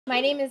My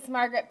name is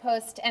Margaret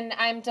Post, and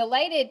I'm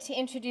delighted to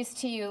introduce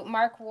to you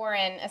Mark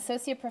Warren,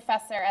 Associate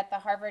Professor at the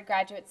Harvard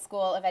Graduate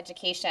School of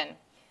Education.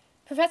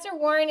 Professor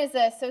Warren is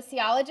a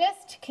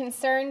sociologist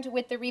concerned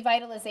with the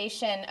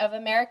revitalization of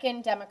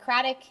American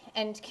democratic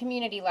and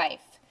community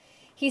life.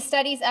 He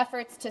studies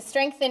efforts to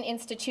strengthen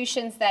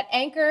institutions that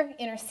anchor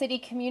inner-city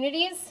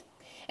communities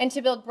and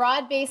to build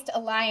broad-based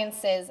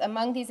alliances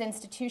among these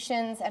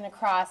institutions and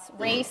across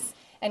race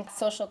and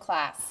social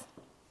class.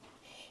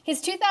 His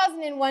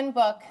 2001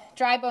 book,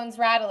 Dry Bones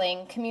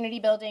Rattling: Community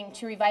Building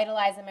to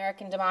Revitalize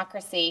American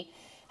Democracy,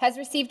 has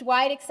received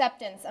wide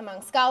acceptance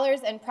among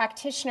scholars and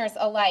practitioners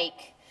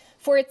alike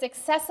for its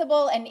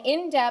accessible and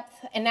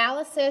in-depth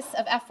analysis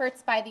of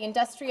efforts by the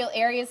Industrial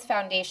Areas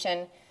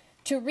Foundation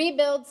to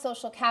rebuild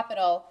social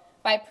capital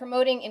by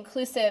promoting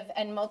inclusive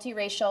and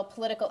multiracial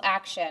political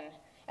action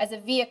as a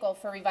vehicle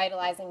for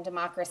revitalizing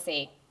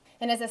democracy.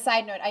 And as a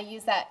side note, I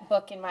use that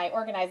book in my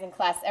organizing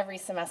class every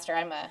semester.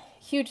 I'm a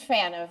huge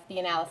fan of the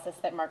analysis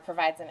that Mark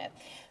provides in it.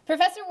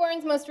 Professor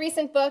Warren's most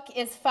recent book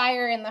is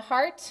Fire in the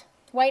Heart: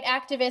 White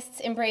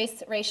Activists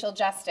Embrace Racial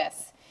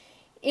Justice.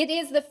 It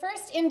is the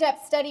first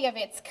in-depth study of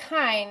its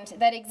kind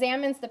that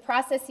examines the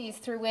processes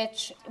through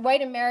which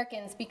white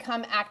Americans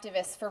become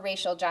activists for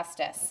racial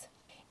justice.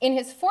 In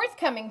his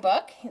forthcoming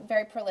book,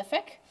 very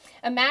prolific,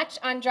 A Match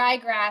on Dry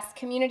Grass: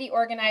 Community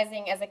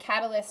Organizing as a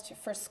Catalyst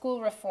for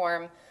School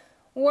Reform,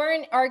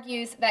 Warren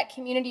argues that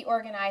community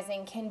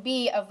organizing can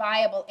be a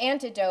viable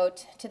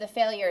antidote to the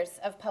failures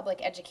of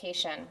public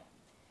education.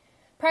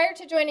 Prior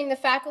to joining the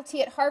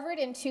faculty at Harvard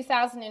in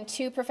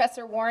 2002,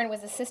 Professor Warren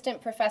was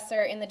assistant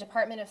professor in the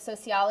Department of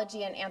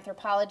Sociology and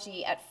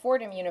Anthropology at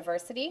Fordham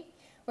University,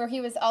 where he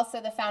was also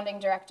the founding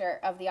director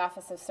of the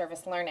Office of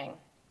Service Learning.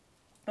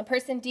 A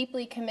person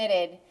deeply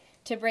committed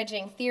to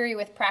bridging theory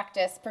with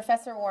practice,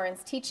 Professor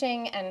Warren's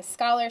teaching and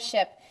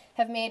scholarship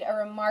have made a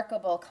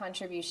remarkable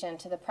contribution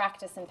to the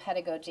practice and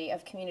pedagogy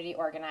of community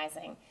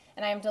organizing,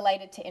 and I am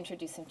delighted to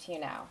introduce him to you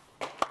now.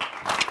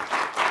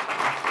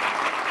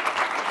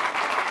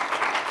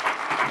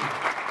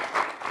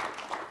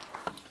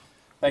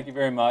 Thank you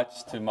very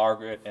much to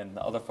Margaret and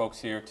the other folks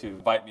here to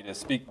invite me to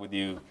speak with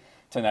you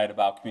tonight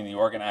about community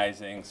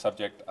organizing,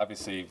 subject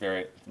obviously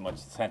very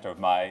much the center of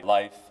my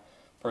life,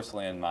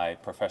 personally in my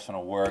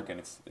professional work,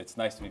 and it's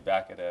nice to be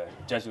back at a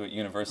Jesuit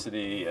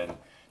university and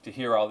to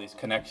hear all these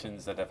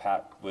connections that I've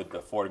had with the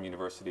Fordham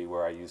University,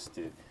 where I used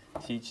to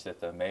teach,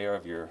 that the mayor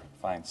of your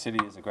fine city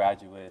is a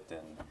graduate,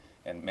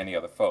 and many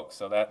other folks.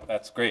 So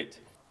that's great.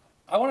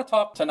 I want to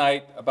talk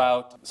tonight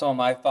about some of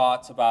my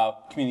thoughts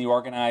about community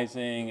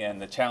organizing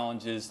and the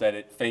challenges that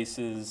it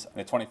faces in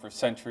the 21st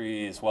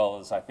century, as well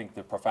as I think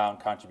the profound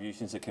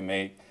contributions it can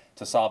make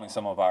to solving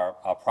some of our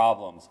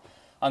problems.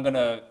 I'm going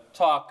to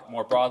talk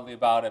more broadly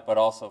about it, but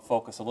also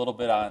focus a little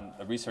bit on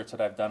the research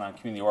that I've done on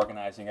community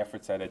organizing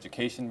efforts at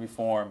education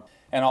reform,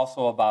 and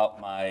also about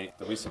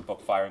the recent book,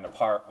 Fire in the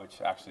Heart,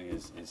 which actually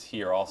is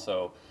here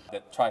also,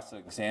 that tries to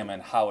examine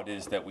how it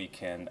is that we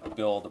can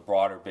build a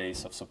broader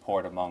base of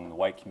support among the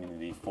white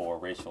community for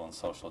racial and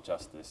social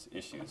justice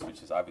issues,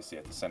 which is obviously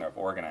at the center of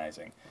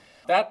organizing.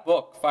 That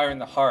book, Fire in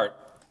the Heart,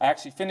 I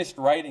actually finished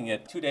writing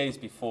it 2 days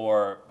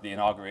before the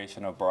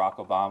inauguration of Barack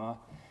Obama,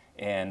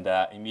 and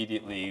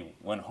immediately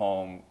went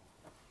home,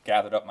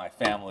 gathered up my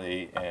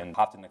family, and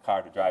hopped in the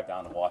car to drive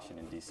down to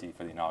Washington, D.C.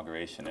 for the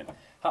inauguration. And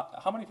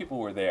how many people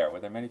were there? Were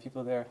there many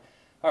people there?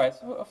 All right,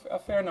 so a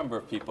fair number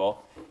of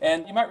people.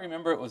 And you might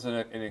remember it was an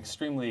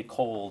extremely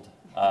cold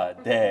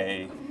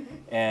day,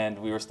 and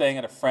we were staying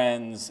at a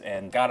friend's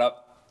and got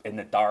up in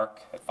the dark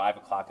at 5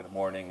 o'clock in the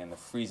morning in the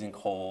freezing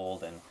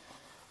cold, and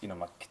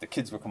the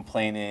kids were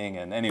complaining.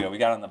 And anyway, we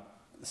got on the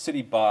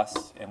city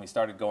bus and we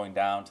started going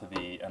down to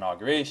the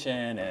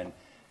inauguration, and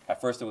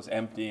at first it was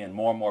empty and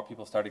more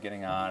people started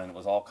getting on, and it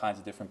was all kinds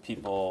of different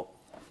people.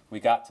 We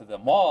got to the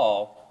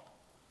mall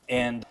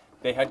and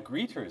they had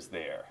greeters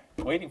there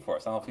waiting for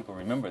us. I don't know if people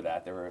remember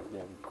that. There were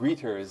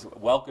greeters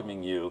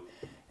welcoming you,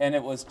 and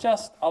it was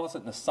just all of a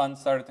sudden the sun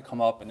started to come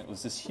up, and it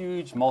was this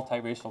huge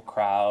multiracial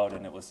crowd,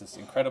 and it was this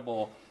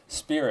incredible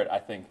spirit, I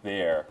think,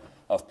 there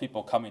of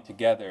people coming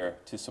together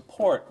to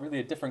support really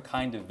a different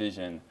kind of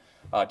vision,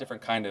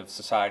 different kind of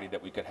society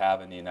that we could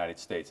have in the United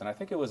States. And I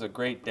think it was a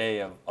great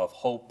day of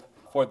hope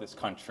for this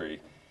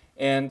country.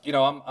 And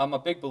I'm a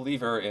big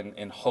believer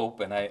in hope,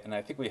 and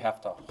I think we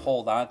have to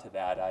hold on to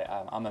that.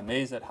 I'm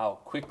amazed at how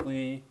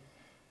quickly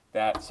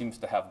that seems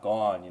to have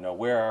gone.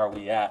 Where are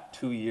we at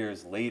 2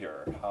 years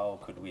later? How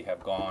could we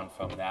have gone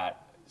from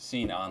that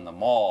scene on the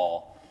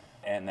mall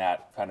and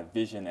that kind of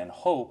vision and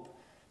hope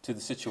to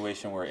the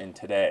situation we're in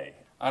today?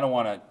 I don't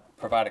want to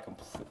provide a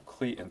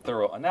complete and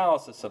thorough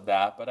analysis of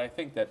that, but I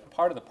think that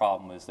part of the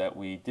problem is that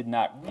we did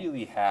not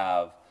really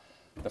have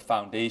the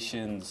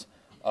foundations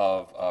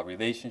of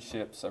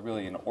relationships,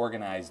 really an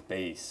organized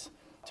base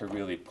to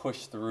really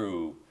push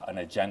through an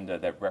agenda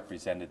that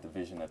represented the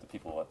vision that the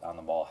people on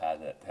the mall had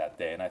that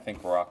day. And I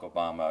think Barack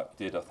Obama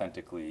did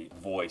authentically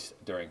voice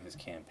during his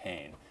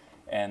campaign.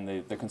 And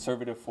the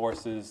conservative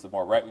forces, the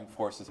more right-wing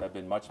forces, have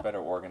been much better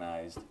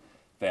organized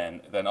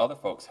than other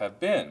folks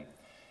have been.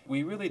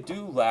 we really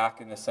do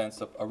lack, in a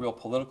sense, a real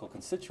political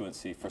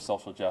constituency for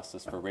social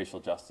justice, for racial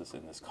justice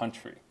in this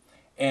country.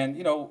 And,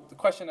 you know, the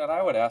question that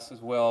I would ask is,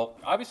 well,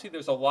 obviously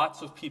there's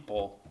lots of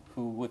people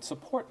who would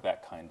support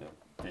that kind of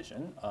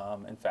vision.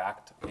 In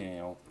fact, you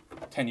know,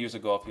 10 years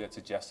ago, if you had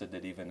suggested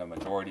that even a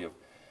majority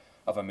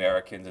of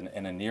Americans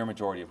and a near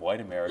majority of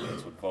white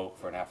Americans would vote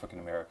for an African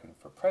American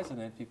for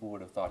president, people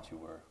would have thought you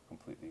were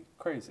completely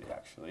crazy,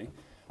 actually.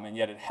 And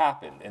yet it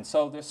happened. And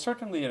so there's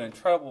certainly an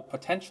incredible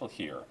potential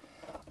here.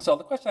 So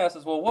the question I ask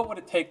is, well, what would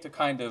it take to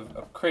kind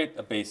of create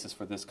a basis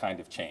for this kind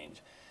of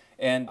change?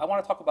 And I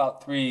want to talk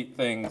about three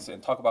things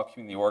and talk about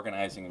community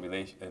organizing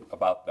and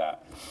about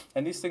that.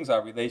 And these things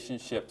are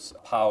relationships,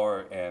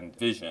 power, and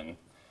vision.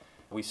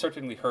 We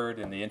certainly heard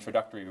in the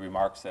introductory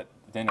remarks at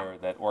dinner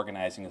that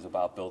organizing is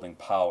about building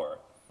power.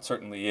 It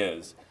certainly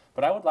is.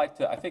 But I would like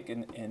to, I think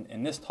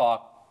in this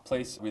talk,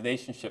 place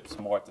relationships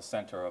more at the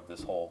center of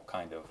this whole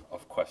kind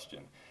of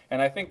question.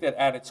 And I think that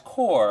at its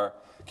core,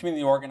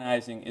 community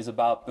organizing is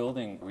about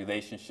building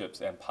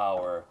relationships and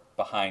power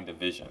behind a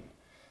vision.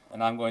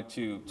 And I'm going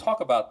to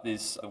talk about the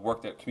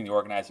work that community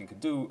organizing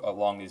could do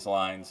along these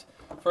lines.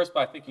 First,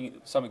 by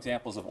thinking some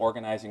examples of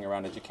organizing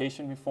around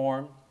education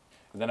reform.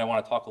 And then I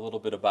want to talk a little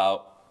bit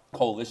about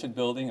coalition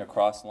building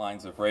across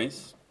lines of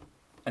race.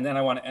 And then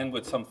I want to end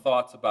with some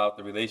thoughts about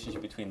the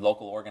relationship between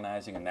local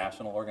organizing and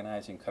national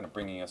organizing, kind of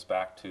bringing us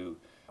back to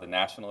the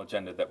national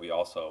agenda that we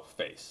also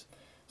face.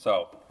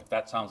 So if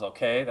that sounds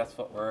okay, that's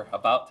what we're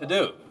about to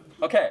do.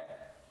 Okay.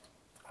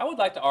 I would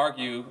like to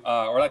argue,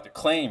 or like to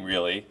claim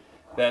really,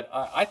 that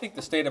I think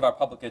the state of our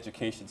public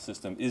education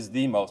system is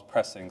the most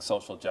pressing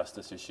social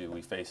justice issue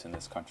we face in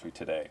this country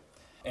today.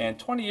 And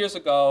 20 years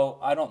ago,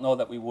 I don't know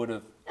that we would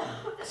have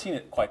seen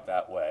it quite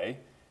that way.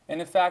 And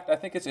in fact, I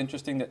think it's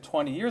interesting that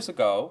 20 years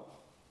ago,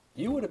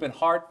 you would have been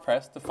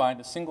hard-pressed to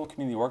find a single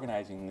community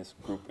organizing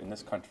group in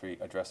this country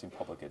addressing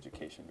public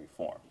education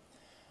reform.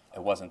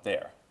 It wasn't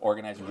there.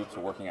 Organizing groups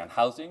were working on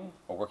housing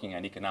or working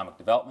on economic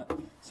development,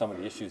 some of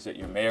the issues that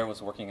your mayor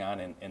was working on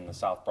in the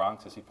South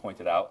Bronx, as he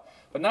pointed out,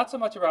 but not so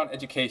much around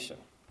education.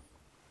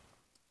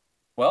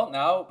 Well,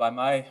 now, by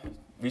my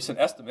recent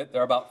estimate,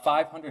 there are about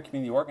 500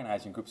 community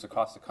organizing groups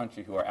across the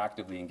country who are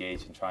actively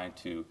engaged in trying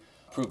to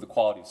improve the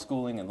quality of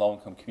schooling in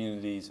low-income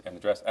communities and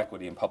address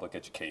equity in public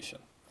education.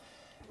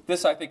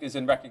 This, I think, is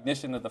in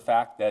recognition of the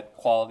fact that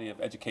quality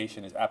of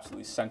education is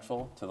absolutely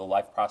central to the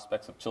life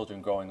prospects of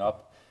children growing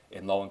up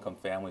in low-income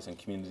families and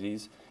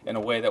communities in a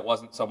way that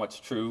wasn't so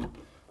much true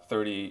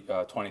 20,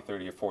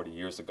 30, or 40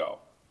 years ago.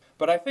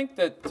 But I think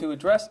that to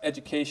address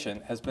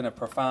education has been a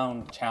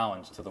profound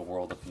challenge to the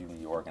world of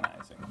community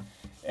organizing.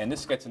 And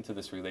this gets into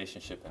this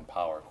relationship and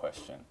power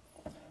question.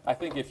 I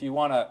think if you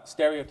want to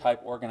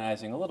stereotype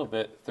organizing a little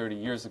bit 30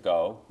 years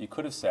ago, you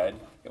could have said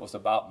it was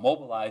about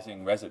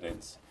mobilizing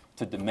residents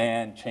to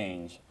demand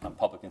change on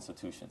public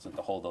institutions and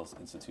to hold those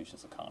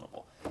institutions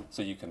accountable.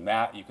 So you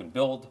can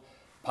build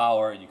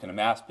power, you can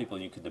amass people,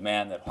 you can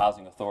demand that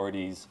housing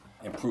authorities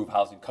improve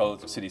housing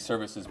codes, or city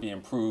services be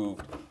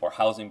improved, or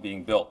housing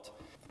being built.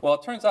 Well,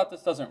 it turns out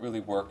this doesn't really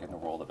work in the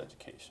world of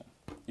education.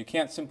 You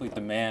can't simply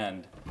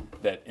demand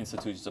that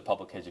institutions of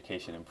public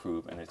education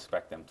improve and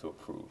expect them to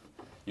approve.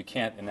 You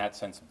can't, in that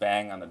sense,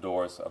 bang on the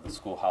doors of the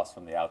schoolhouse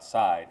from the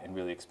outside and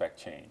really expect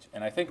change.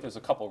 And I think there's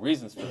a couple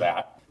reasons for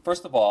that.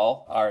 First of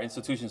all, our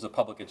institutions of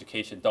public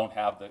education don't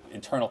have the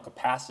internal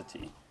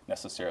capacity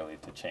necessarily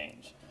to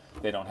change.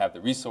 They don't have the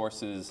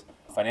resources,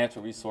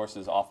 financial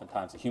resources,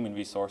 oftentimes the human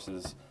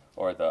resources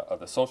or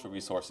the social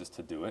resources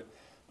to do it.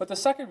 But the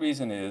second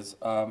reason is,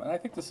 and I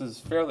think this is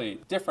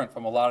fairly different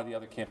from a lot of the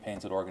other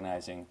campaigns that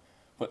organizing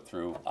put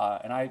through,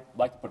 and I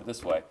like to put it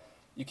this way,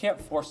 you can't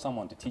force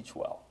someone to teach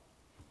well.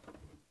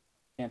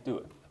 You can't do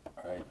it,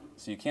 all right?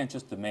 So you can't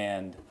just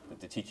demand that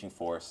the teaching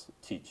force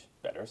teach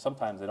better.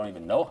 Sometimes they don't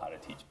even know how to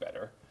teach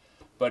better,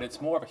 but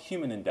it's more of a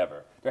human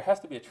endeavor. There has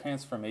to be a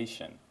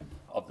transformation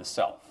of the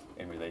self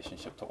in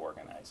relationship to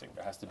organizing.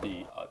 There has to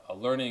be a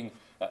learning,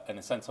 in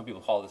a sense, some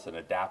people call this an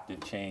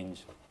adaptive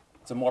change.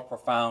 It's a more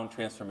profound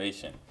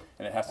transformation,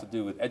 and it has to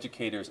do with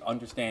educators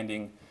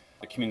understanding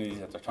the communities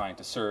that they're trying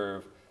to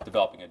serve,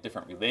 developing a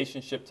different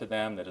relationship to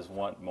them that is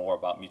one more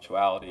about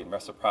mutuality and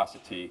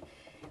reciprocity,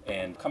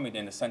 and coming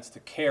in a sense to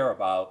care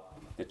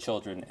about the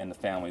children and the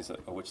families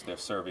of which they're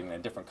serving in a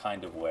different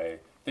kind of way,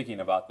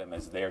 thinking about them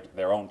as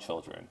their own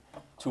children.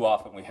 Too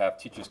often we have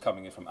teachers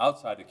coming in from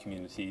outside the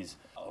communities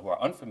who are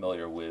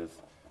unfamiliar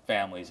with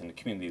families and the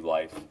community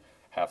life,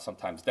 have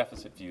sometimes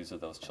deficit views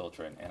of those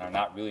children, and are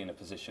not really in a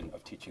position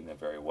of teaching them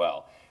very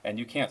well. And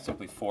you can't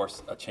simply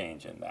force a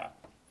change in that.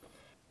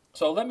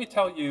 So let me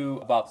tell you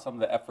about some of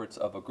the efforts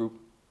of a group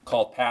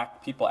called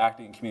PAC, People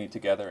Acting in Community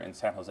Together, in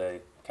San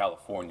Jose,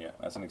 California,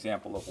 as an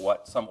example of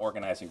what some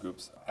organizing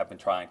groups have been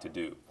trying to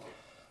do.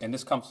 And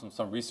this comes from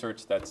some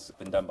research that's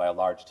been done by a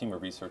large team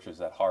of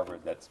researchers at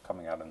Harvard that's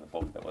coming out in the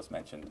book that was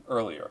mentioned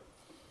earlier.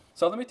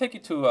 So let me take you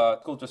to a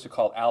school district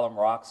called Alum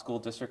Rock School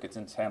District. It's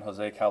in San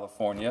Jose,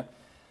 California.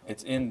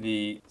 It's in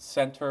the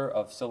center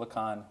of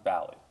Silicon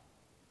Valley,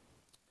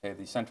 okay,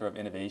 the center of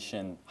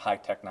innovation, high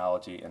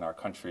technology in our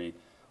country,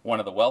 one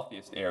of the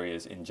wealthiest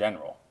areas in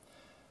general.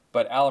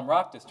 But Alum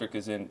Rock District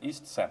is in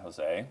East San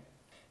Jose.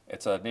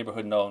 It's a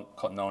neighborhood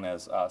known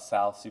as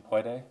Sal Si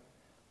Puede,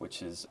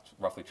 which is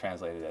roughly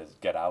translated as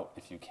get out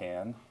if you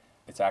can.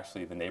 It's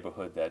actually the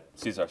neighborhood that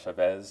Cesar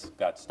Chavez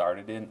got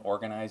started in,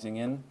 organizing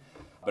in,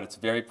 but it's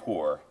very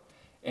poor.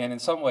 And in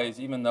some ways,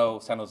 even though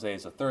San Jose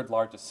is the third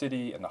largest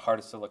city in the heart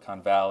of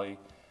Silicon Valley,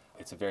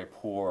 it's a very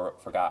poor,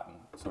 forgotten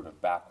sort of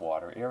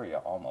backwater area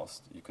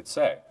almost, you could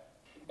say.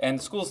 And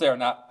the schools there are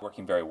not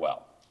working very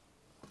well.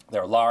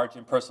 They're large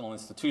impersonal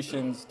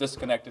institutions,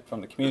 disconnected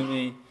from the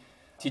community,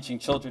 teaching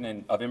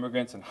children of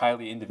immigrants in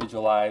highly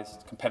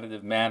individualized,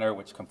 competitive manner,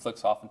 which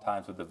conflicts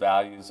oftentimes with the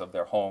values of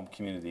their home,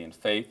 community, and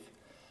faith.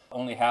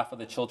 Only half of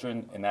the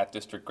children in that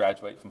district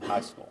graduate from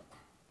high school.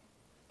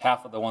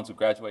 Half of the ones who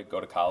graduate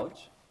go to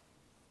college,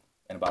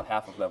 and about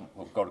half of them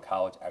who go to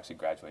college actually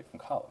graduate from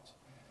college.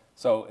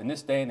 So in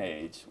this day and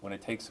age, when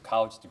it takes a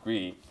college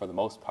degree, for the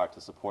most part,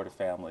 to support a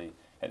family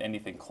and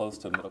anything close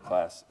to a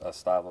middle-class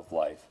style of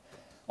life,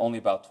 only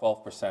about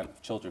 12%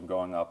 of children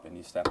growing up in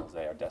East San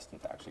Jose are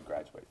destined to actually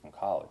graduate from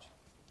college.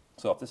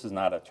 So if this is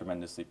not a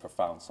tremendously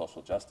profound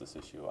social justice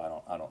issue, I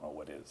don't know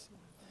what is.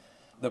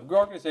 The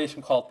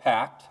organization called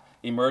PACT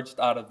emerged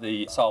out of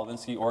the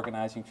Solinsky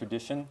organizing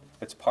tradition.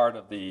 It's part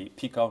of the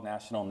PICO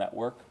National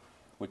Network,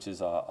 which is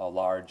a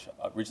large,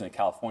 originally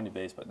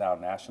California-based, but now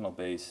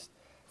national-based,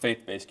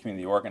 faith-based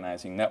community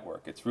organizing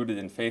network. It's rooted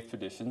in faith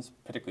traditions,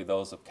 particularly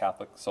those of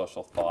Catholic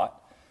social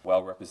thought,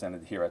 well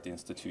represented here at the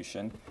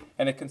institution.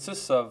 And it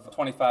consists of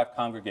 25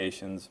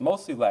 congregations,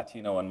 mostly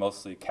Latino and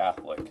mostly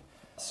Catholic,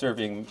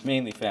 serving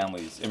mainly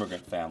families,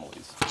 immigrant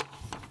families.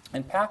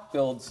 And PACT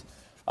builds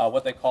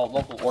what they call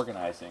local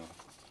organizing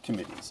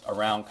committees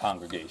around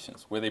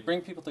congregations, where they bring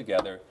people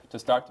together to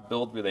start to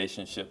build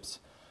relationships,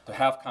 to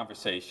have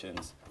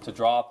conversations, to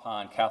draw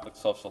upon Catholic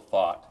social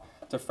thought,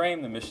 to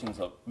frame the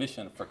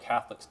mission for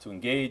Catholics to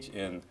engage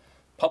in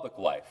public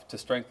life, to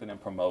strengthen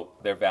and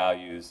promote their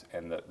values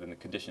and the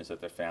conditions that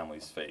their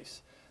families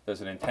face. There's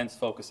an intense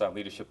focus on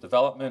leadership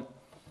development,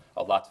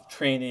 lots of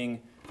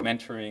training,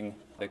 mentoring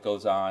that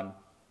goes on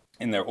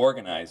in their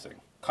organizing.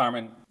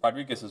 Carmen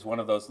Rodriguez is one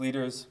of those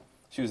leaders.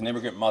 She was an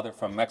immigrant mother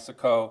from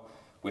Mexico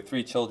with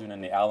 3 children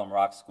in the Alum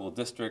Rock School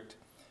District.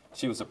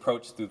 She was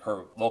approached through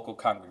her local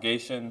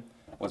congregation,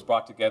 was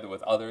brought together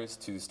with others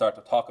to start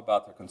to talk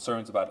about their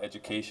concerns about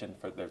education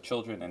for their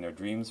children and their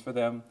dreams for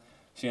them.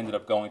 She ended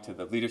up going to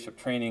the leadership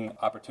training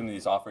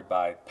opportunities offered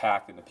by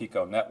PACT and the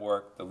PICO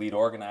network. The lead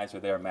organizer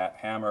there, Matt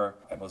Hammer,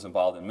 was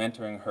involved in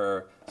mentoring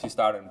her. She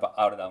started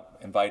out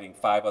inviting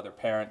 5 other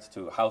parents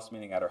to a house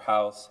meeting at her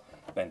house.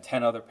 Then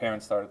 10 other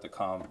parents started to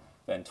come,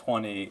 then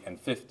 20 and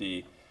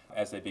 50,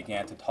 as they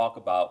began to talk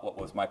about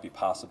what might be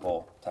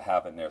possible to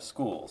have in their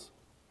schools.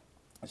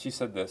 And she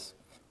said this: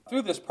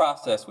 "Through this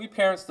process, we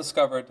parents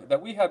discovered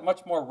that we had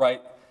much more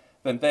right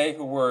than they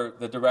who were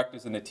the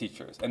directors and the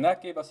teachers, and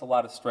that gave us a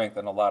lot of strength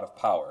and a lot of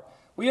power.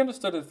 We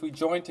understood that if we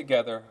joined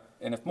together,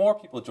 and if more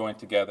people joined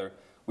together,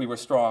 we were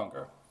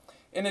stronger.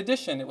 In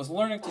addition, it was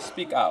learning to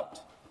speak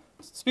out.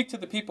 Speak to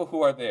the people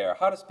who are there,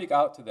 how to speak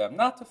out to them,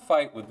 not to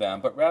fight with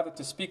them, but rather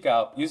to speak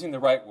out using the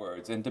right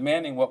words and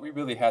demanding what we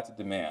really had to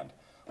demand,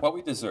 what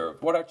we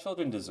deserved, what our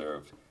children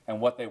deserved,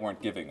 and what they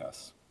weren't giving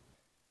us."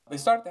 They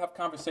started to have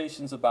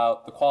conversations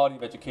about the quality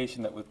of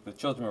education that the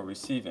children were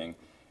receiving,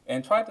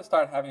 and tried to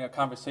start having a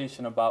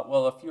conversation about,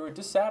 well, if you were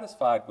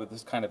dissatisfied with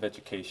this kind of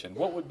education,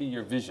 what would be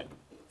your vision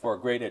for a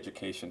great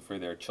education for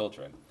their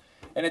children?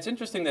 And it's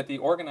interesting that the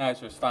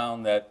organizers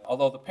found that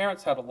although the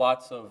parents had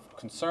lots of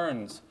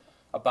concerns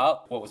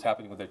about what was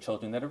happening with their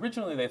children, that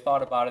originally they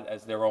thought about it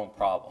as their own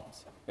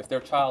problems. If their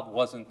child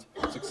wasn't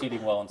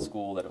succeeding well in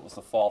school, that it was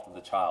the fault of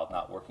the child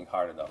not working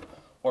hard enough.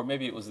 Or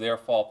maybe it was their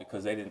fault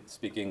because they didn't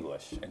speak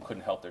English and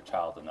couldn't help their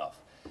child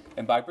enough.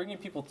 And by bringing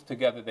people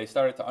together, they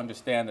started to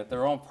understand that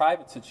their own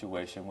private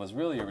situation was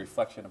really a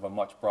reflection of a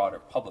much broader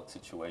public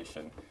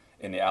situation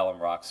in the Alum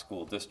Rock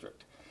School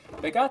District.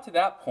 They got to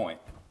that point,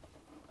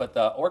 but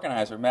the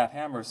organizer, Matt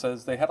Hammer,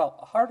 says they had a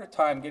harder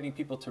time getting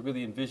people to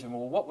really envision,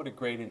 well, what would a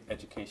great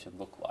education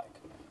look like?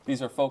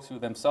 These are folks who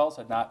themselves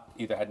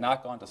either had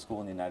not gone to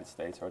school in the United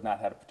States or had not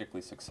had a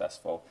particularly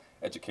successful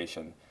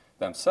education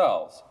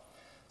themselves.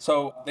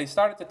 So they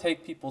started to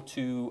take people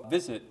to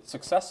visit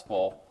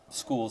successful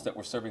schools that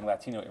were serving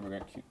Latino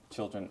immigrant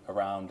children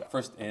around,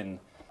 first in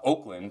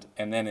Oakland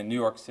and then in New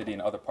York City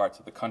and other parts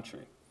of the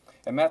country.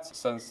 And Matt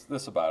says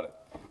this about it.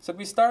 He said,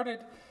 "We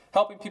started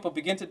helping people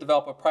begin to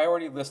develop a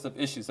priority list of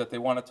issues that they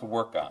wanted to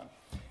work on.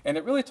 And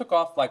it really took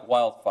off like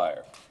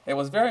wildfire. It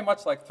was very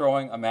much like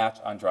throwing a match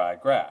on dry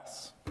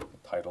grass," the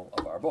title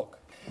of our book.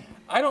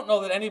 "I don't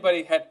know that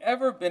anybody had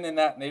ever been in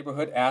that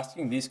neighborhood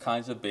asking these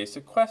kinds of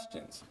basic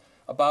questions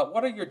about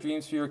what are your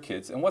dreams for your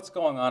kids and what's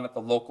going on at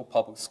the local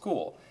public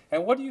school.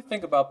 And what do you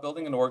think about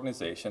building an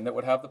organization that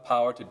would have the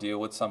power to deal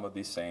with some of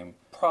these same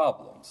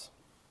problems?"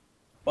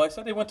 Well, I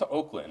said they went to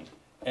Oakland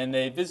and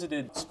they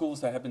visited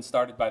schools that had been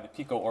started by the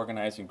PICO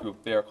organizing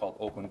group there called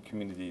Oakland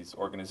Communities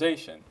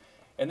Organization.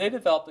 And they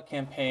developed a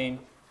campaign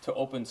to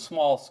open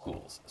small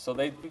schools. So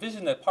they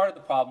envisioned that part of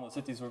the problem was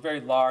that these were very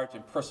large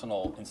and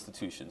personal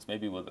institutions,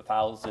 maybe with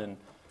 1,000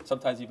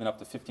 sometimes even up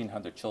to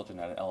 1,500 children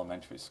at an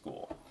elementary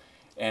school.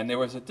 And there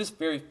was this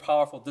very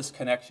powerful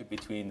disconnection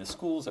between the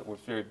schools that were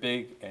very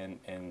big and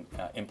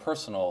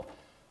impersonal,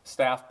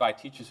 staffed by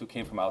teachers who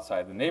came from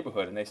outside the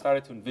neighborhood, and they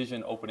started to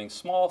envision opening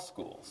small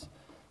schools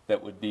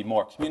that would be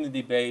more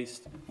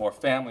community-based, more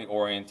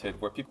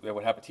family-oriented, where people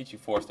would have a teaching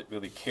force that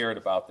really cared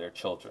about their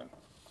children.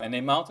 And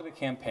they mounted a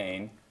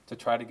campaign to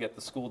try to get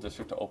the school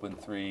district to open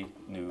 3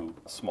 new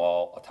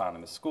small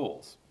autonomous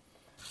schools.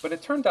 But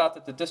it turned out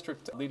that the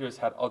district leaders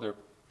had other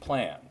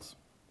plans.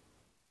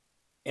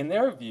 In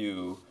their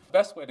view, the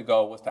best way to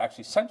go was to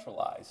actually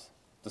centralize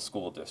the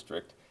school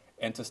district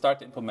and to start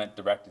to implement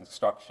direct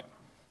instruction.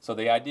 So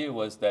the idea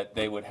was that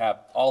they would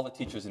have all the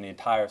teachers in the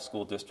entire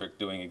school district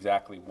doing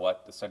exactly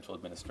what the central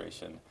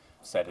administration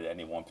said at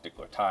any one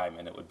particular time,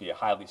 and it would be a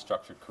highly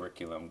structured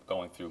curriculum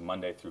going through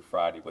Monday through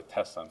Friday with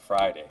tests on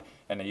Friday.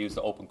 And they used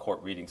the open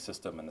court reading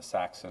system and the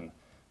Saxon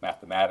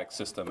mathematics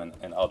system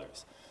and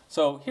others.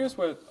 So here's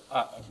where,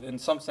 in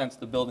some sense,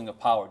 the building of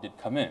power did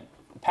come in.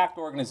 The packed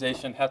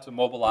organization had to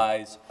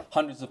mobilize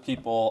hundreds of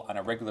people on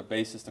a regular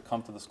basis to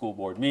come to the school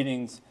board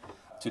meetings,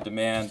 to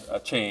demand a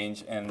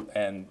change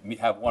and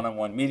have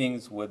one-on-one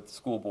meetings with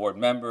school board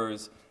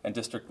members and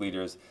district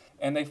leaders.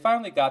 And they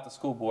finally got the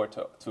school board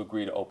to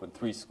agree to open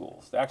 3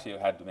 schools. They actually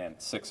had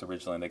demanded 6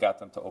 originally, and they got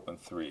them to open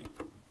 3.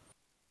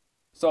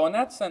 So in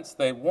that sense,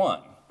 they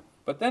won.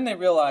 But then they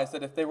realized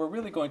that if they were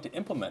really going to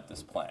implement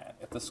this plan,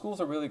 if the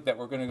schools are really that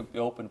were going to be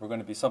open were going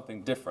to be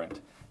something different,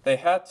 they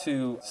had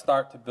to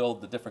start to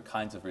build the different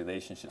kinds of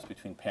relationships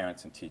between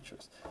parents and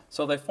teachers.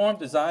 So they formed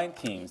design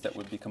teams that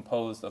would be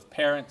composed of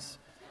parents,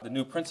 the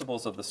new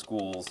principals of the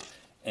schools,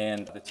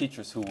 and the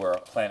teachers who were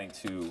planning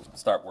to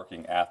start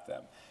working at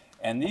them.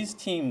 And these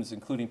teams,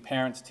 including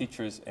parents,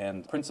 teachers,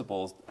 and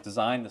principals,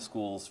 designed the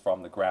schools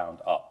from the ground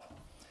up.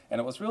 And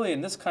it was really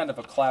in this kind of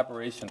a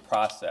collaboration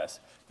process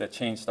that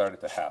change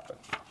started to happen.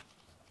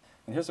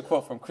 And here's a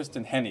quote from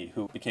Kristen Henney,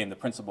 who became the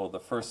principal of the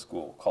first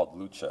school called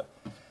Lucha.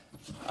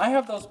 I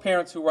have those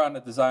parents who were on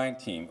the design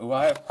team who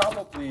I have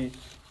probably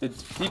the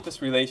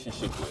deepest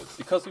relationship with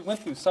because we went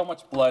through so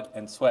much blood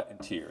and sweat and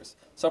tears.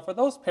 So for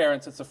those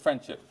parents, it's a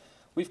friendship.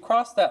 We've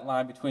crossed that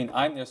line between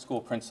I'm their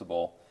school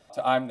principal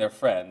to I'm their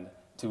friend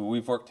to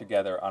we've worked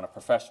together on a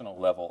professional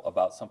level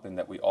about something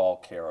that we all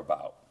care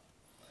about.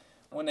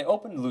 When they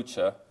opened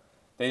Lucha,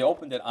 they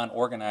opened it on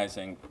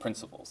organizing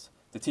principles.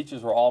 The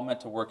teachers were all meant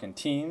to work in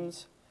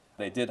teams.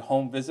 They did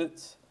home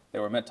visits. They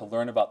were meant to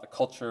learn about the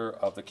culture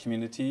of the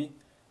community.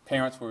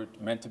 Parents were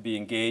meant to be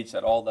engaged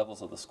at all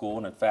levels of the school,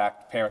 and in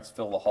fact, parents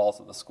fill the halls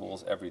of the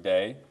schools every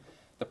day.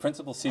 The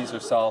principal sees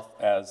herself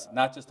as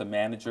not just a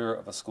manager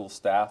of a school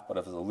staff, but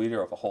as a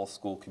leader of a whole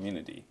school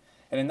community.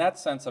 And in that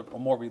sense, a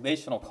more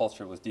relational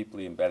culture was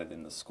deeply embedded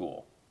in the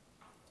school.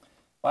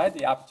 I had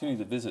the opportunity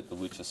to visit the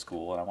Lucha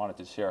School, and I wanted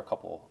to share a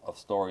couple of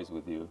stories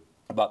with you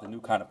about the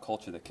new kind of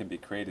culture that can be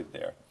created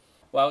there.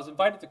 Well, I was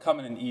invited to come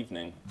in an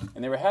evening,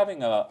 and they were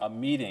having a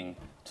meeting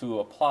to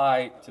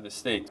apply to the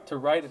state, to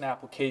write an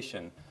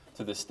application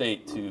to the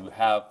state to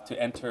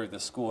enter the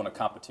school in a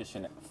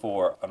competition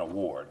for an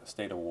award, a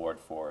state award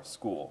for a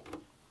school.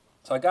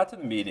 So I got to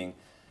the meeting,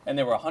 and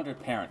there were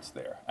 100 parents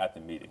there at the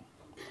meeting.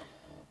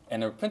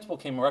 And the principal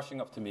came rushing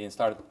up to me and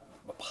started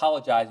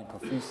apologizing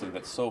profusely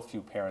that so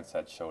few parents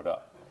had showed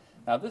up.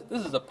 Now,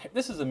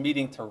 this is a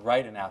meeting to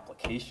write an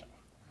application.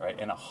 Right?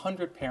 And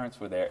 100 parents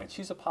were there, and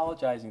she's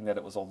apologizing that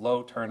it was a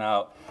low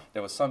turnout.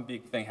 There was some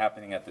big thing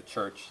happening at the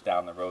church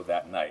down the road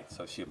that night,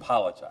 so she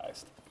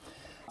apologized.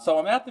 So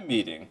I'm at the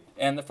meeting,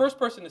 and the first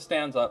person that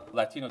stands up,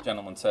 Latino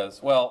gentleman,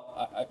 says,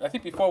 well, I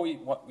think before we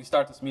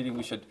start this meeting,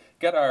 we should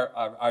get our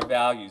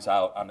values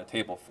out on the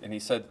table. And he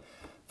said,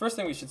 first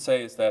thing we should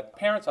say is that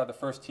parents are the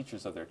first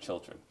teachers of their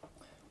children.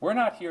 We're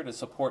not here to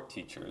support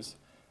teachers.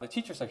 The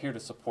teachers are here to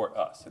support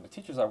us, and the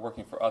teachers are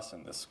working for us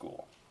in this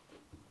school.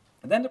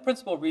 And then the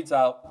principal reads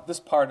out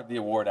this part of the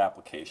award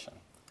application.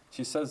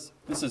 She says,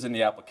 this is in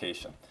the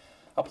application.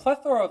 A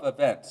plethora of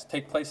events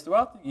take place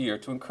throughout the year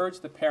to encourage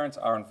the parents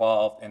are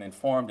involved and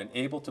informed and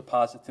able to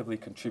positively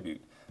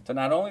contribute to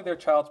not only their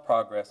child's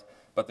progress,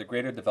 but the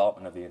greater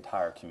development of the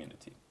entire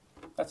community.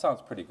 That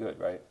sounds pretty good,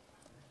 right?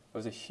 There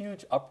was a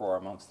huge uproar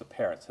amongst the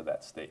parents of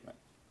that statement.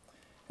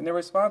 And their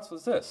response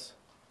was this: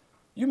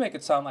 you make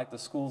it sound like the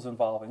school's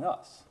involving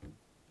us.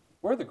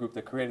 We're the group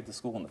that created the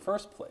school in the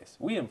first place.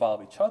 We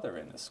involve each other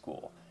in this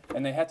school.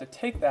 And they had to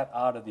take that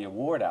out of the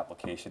award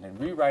application and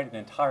rewrite it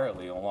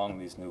entirely along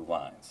these new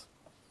lines.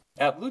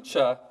 At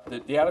Lucha,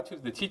 the attitude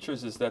of the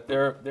teachers is that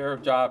their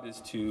job is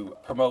to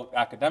promote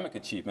academic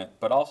achievement,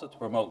 but also to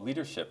promote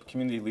leadership,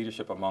 community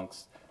leadership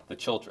amongst the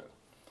children.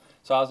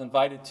 So I was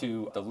invited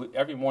to,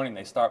 every morning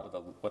they start with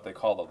what they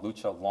call a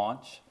Lucha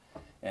launch.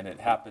 And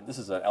it happened, this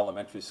is an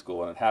elementary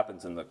school, and it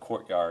happens in the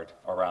courtyard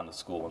around the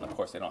school. And of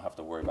course, they don't have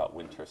to worry about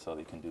winter, so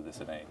they can do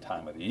this at any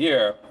time of the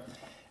year.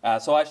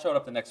 So I showed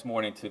up the next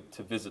morning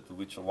to visit the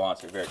Lucha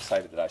launch. They're very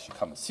excited that I should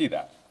come and see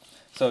that.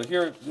 So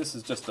here, this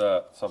is just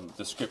some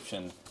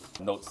description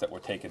notes that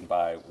were taken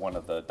by one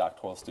of the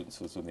doctoral students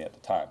who was with me at the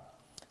time.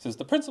 It says,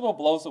 the principal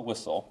blows a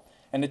whistle,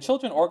 and the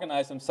children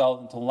organize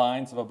themselves into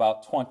lines of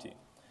about 20.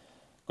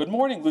 Good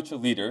morning,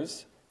 Lucha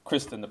leaders.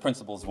 Kristen, the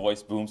principal's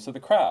voice, booms to the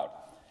crowd.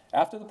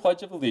 After the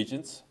Pledge of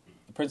Allegiance,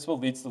 the principal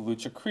leads the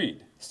Lucha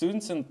Creed.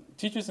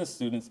 Teachers and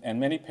students and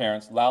many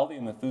parents loudly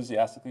and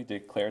enthusiastically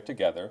declare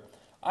together,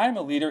 I am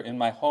a leader in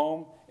my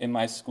home, in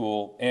my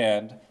school,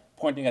 and,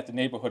 pointing at the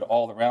neighborhood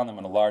all around them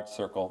in a large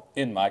circle,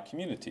 in my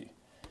community.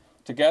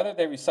 Together,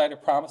 they recite a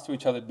promise to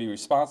each other to be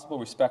responsible,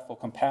 respectful,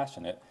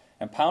 compassionate,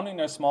 and pounding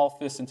their small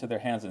fists into their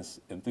hands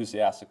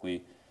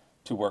enthusiastically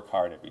to work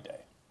hard every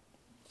day.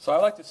 So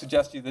I'd like to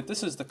suggest to you that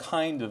this is the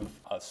kind of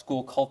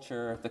school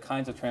culture, the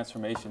kinds of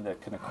transformation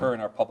that can occur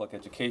in our public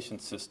education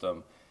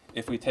system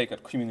if we take a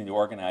community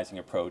organizing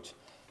approach,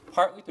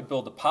 partly to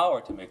build the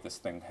power to make this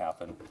thing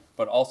happen,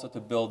 but also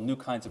to build new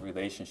kinds of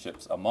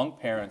relationships among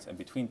parents and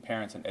between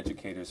parents and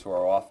educators who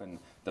are often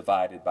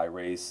divided by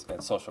race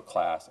and social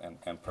class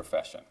and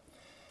profession.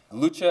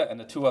 Lucha and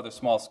the two other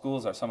small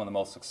schools are some of the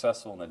most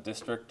successful in the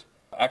district.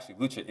 Actually,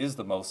 Lucha is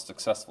the most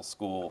successful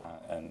school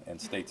and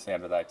state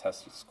standardized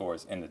test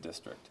scores in the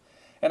district.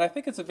 And I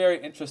think it's a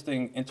very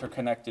interesting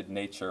interconnected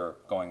nature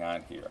going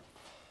on here.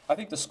 I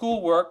think the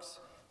school works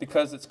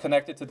because it's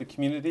connected to the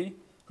community,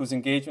 whose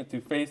engagement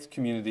through faith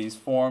communities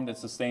formed and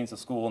sustains the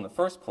school in the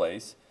first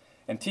place,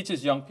 and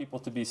teaches young people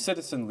to be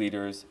citizen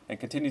leaders and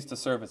continues to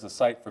serve as a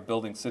site for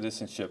building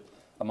citizenship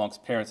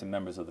amongst parents and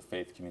members of the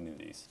faith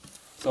communities.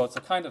 So it's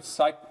a kind of,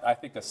 I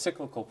think, a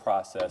cyclical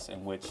process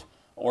in which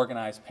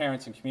organized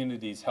parents and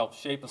communities help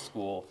shape a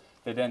school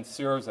that then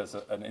serves as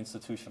an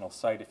institutional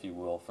site, if you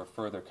will, for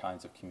further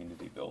kinds of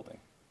community building.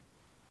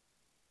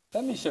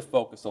 Let me shift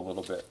focus a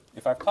little bit.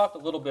 If I've talked a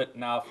little bit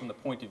now from the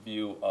point of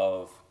view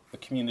of the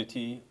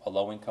community, a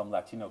low-income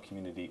Latino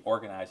community,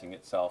 organizing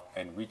itself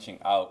and reaching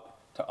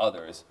out to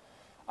others,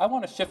 I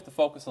want to shift the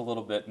focus a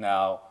little bit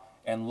now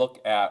and look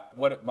at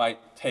what it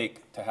might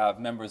take to have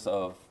members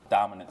of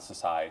dominant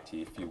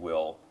society, if you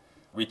will,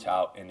 reach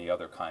out in the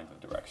other kind of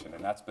direction.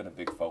 And that's been a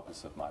big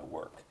focus of my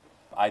work.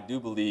 I do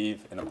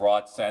believe, in a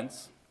broad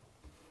sense,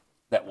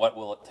 that what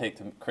will it take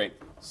to create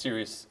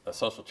serious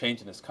social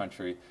change in this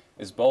country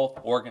is both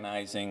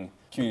organizing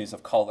communities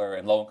of color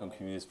and low-income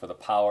communities for the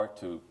power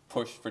to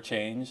push for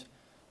change,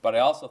 but I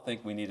also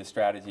think we need a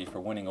strategy for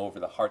winning over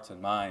the hearts and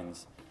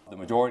minds of the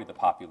majority of the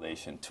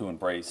population to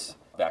embrace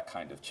that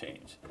kind of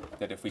change.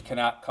 That if we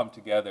cannot come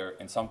together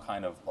in some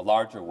kind of a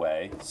larger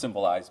way,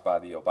 symbolized by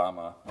the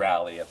Obama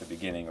rally at the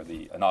beginning or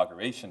the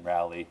inauguration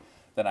rally,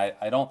 then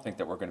I don't think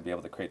that we're going to be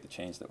able to create the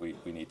change that we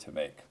need to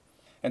make.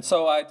 And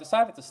so I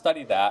decided to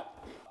study that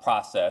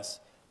process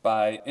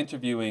by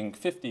interviewing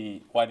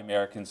 50 white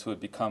Americans who had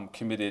become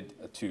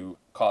committed to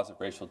the cause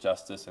of racial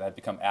justice and had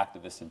become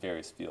activists in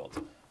various fields.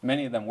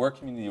 Many of them were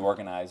community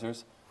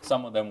organizers.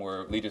 Some of them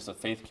were leaders of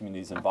faith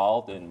communities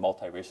involved in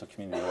multiracial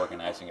community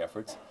organizing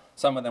efforts.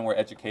 Some of them were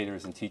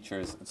educators and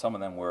teachers, and some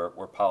of them were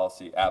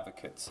policy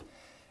advocates.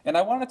 And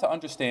I wanted to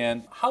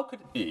understand, how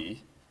could it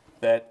be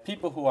that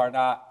people who are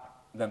not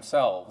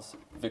themselves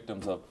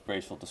victims of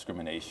racial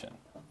discrimination,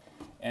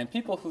 and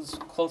people whose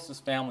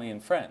closest family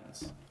and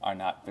friends are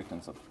not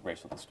victims of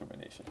racial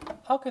discrimination,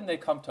 how can they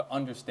come to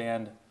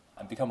understand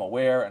and become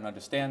aware and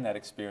understand that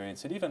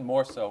experience, and even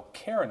more so,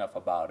 care enough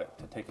about it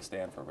to take a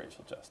stand for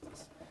racial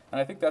justice? And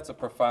I think that's a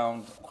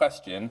profound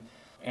question,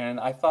 and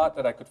I thought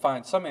that I could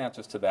find some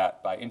answers to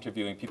that by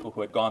interviewing people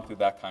who had gone through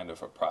that kind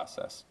of a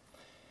process.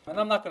 And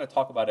I'm not going to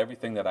talk about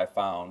everything that I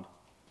found,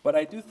 but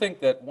I do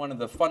think that one of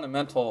the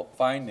fundamental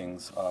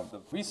findings of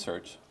the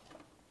research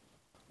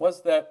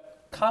was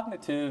that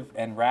cognitive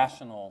and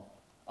rational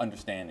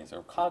understandings,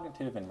 or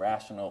cognitive and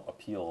rational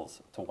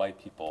appeals to white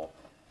people,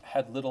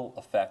 had little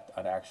effect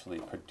on actually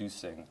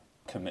producing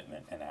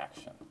commitment and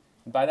action.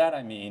 And by that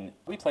I mean,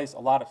 we place a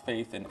lot of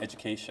faith in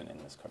education in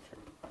this country.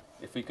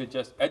 If we could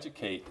just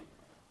educate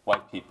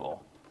white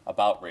people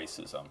about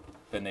racism,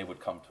 then they would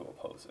come to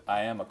oppose it.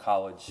 I am a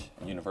college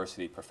and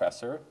university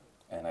professor,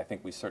 and I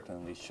think we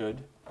certainly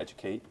should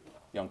educate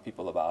young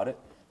people about it.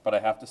 But I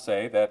have to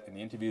say that in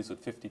the interviews with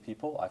 50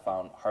 people, I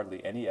found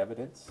hardly any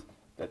evidence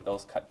that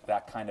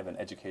that kind of an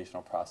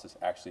educational process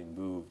actually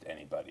moved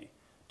anybody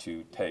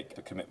to take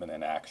the commitment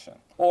and action.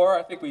 Or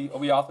I think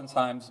we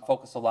oftentimes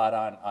focus a lot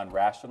on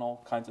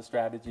rational kinds of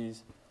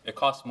strategies. It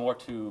costs more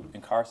to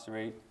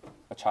incarcerate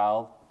a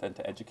child than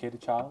to educate a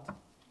child.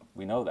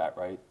 We know that,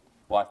 right?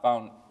 Well, I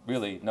found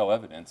really no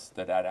evidence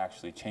that that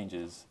actually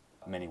changes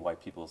many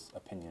white people's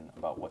opinion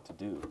about what to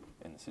do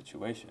in the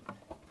situation.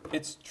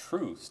 It's a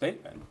true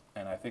statement,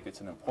 and I think it's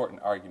an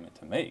important argument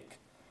to make,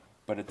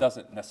 but it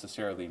doesn't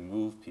necessarily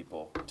move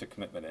people to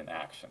commitment and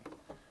action.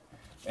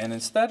 And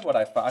instead, what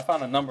I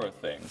found a number of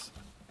things,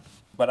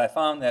 but I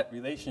found that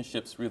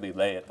relationships really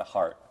lay at the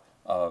heart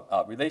of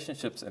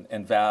relationships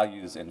and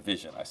values and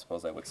vision, I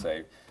suppose I would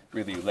say,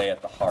 really lay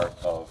at the heart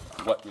of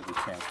what really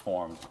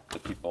transformed the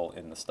people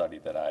in the study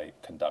that I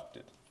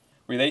conducted.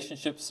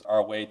 Relationships are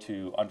a way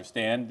to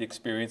understand the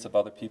experience of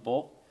other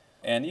people,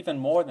 and even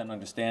more than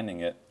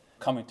understanding it,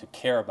 coming to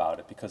care about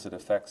it because it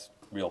affects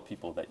real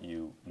people that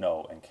you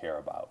know and care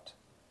about.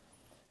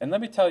 And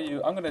let me tell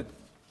you, I'm going to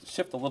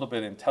shift a little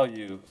bit and tell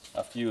you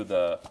a few of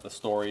the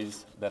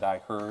stories that I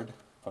heard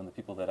from the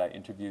people that I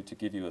interviewed to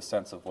give you a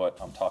sense of what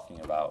I'm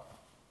talking about.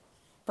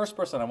 First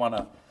person I want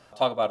to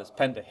talk about is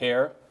Penda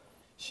Hare.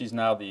 She's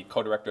now the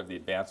co-director of the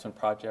Advancement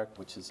Project,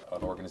 which is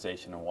an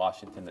organization in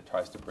Washington that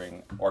tries to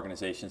bring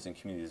organizations and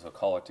communities of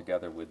color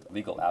together with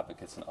legal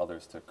advocates and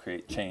others to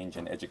create change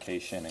in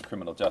education and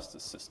criminal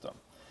justice system.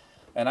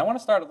 And I want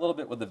to start a little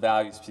bit with the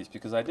values piece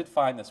because I did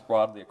find this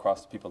broadly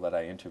across the people that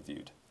I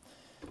interviewed.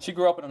 She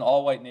grew up in an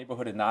all-white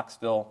neighborhood in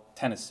Knoxville,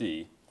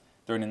 Tennessee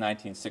during the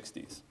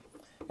 1960s.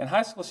 In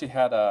high school, she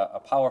had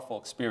a powerful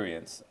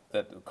experience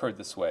that occurred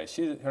this way.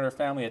 She and her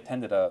family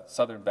attended a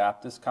Southern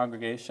Baptist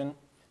congregation.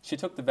 She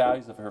took the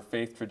values of her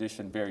faith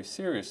tradition very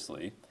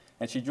seriously,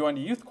 and she joined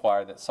a youth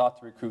choir that sought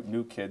to recruit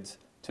new kids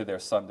to their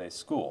Sunday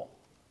school.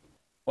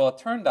 Well, it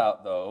turned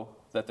out, though,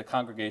 that the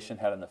congregation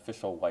had an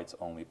official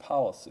whites-only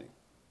policy.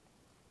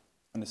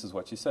 And this is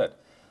what she said.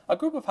 A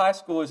group of high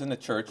schoolers in the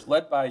church,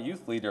 led by a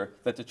youth leader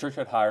that the church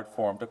had hired,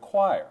 formed a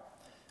choir.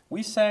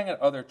 We sang at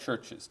other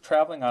churches,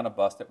 traveling on a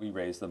bus that we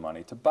raised the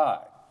money to buy.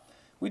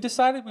 We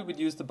decided we would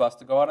use the bus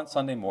to go out on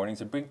Sunday mornings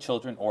and bring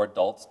children or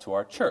adults to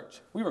our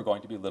church. We were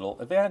going to be little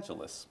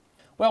evangelists.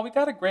 Well, we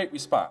got a great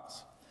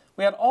response.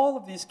 We had all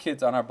of these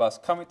kids on our bus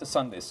coming to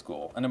Sunday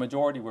school, and the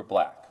majority were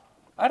black.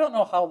 I don't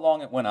know how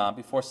long it went on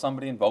before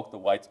somebody invoked the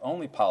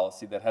whites-only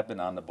policy that had been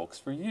on the books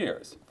for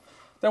years.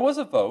 There was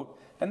a vote,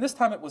 and this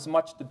time it was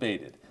much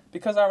debated,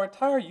 because our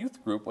entire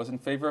youth group was in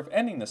favor of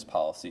ending this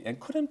policy and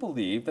couldn't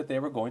believe that they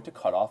were going to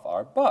cut off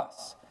our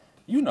bus.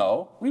 You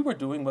know, we were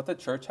doing what the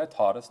church had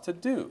taught us to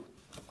do.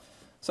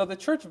 So the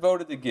church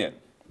voted again,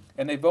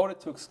 and they voted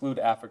to exclude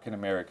African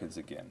Americans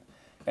again.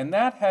 And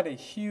that had a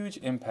huge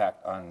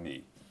impact on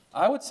me.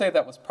 I would say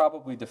that was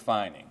probably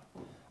defining.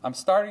 I'm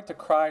starting to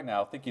cry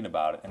now thinking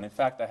about it, and in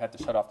fact I had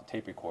to shut off the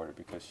tape recorder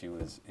because she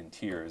was in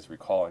tears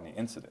recalling the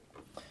incident.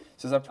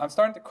 She says, I'm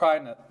starting to cry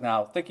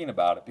now thinking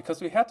about it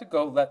because we had to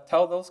go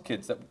tell those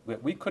kids that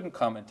we couldn't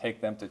come and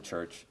take them to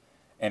church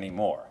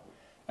anymore.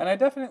 And I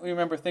definitely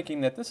remember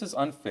thinking that this is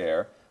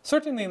unfair.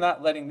 Certainly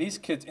not letting these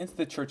kids into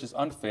the church is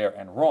unfair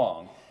and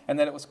wrong, and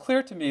that it was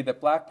clear to me that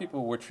black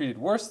people were treated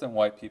worse than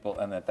white people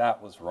and that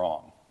that was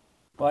wrong.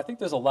 Well, I think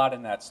there's a lot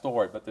in that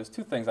story, but there's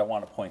two things I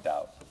want to point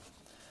out.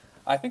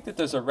 I think that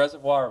there's a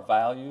reservoir of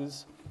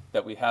values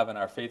that we have in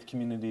our faith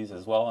communities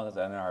as well as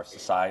in our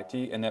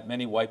society, and that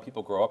many white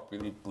people grow up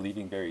really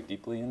believing very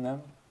deeply in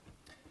them.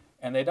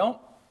 And they don't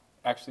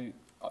actually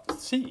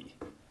see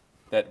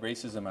that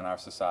racism in our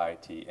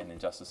society and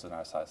injustice in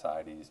our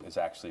societies is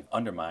actually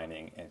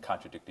undermining and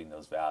contradicting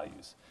those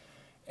values.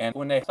 And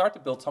when they start to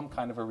build some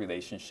kind of a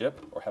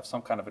relationship or have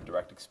some kind of a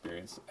direct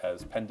experience,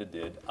 as Penda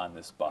did on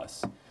this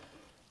bus,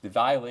 the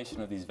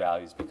violation of these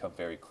values become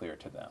very clear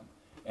to them.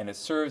 And it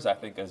serves, I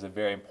think, as a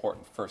very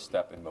important first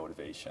step in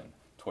motivation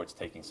towards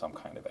taking some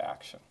kind of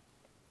action.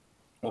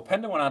 Well,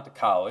 Penda went on to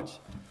college,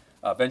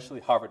 eventually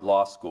Harvard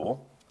Law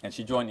School, and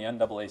she joined the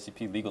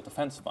NAACP Legal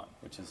Defense Fund,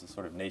 which is the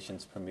sort of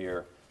nation's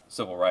premier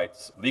civil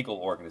rights legal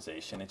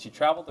organization. And she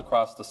traveled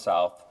across the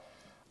South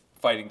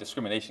fighting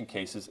discrimination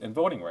cases and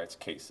voting rights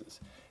cases.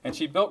 And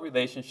she built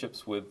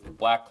relationships with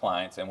black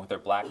clients and with her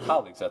black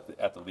colleagues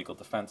at the Legal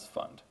Defense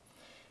Fund.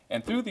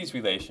 And through these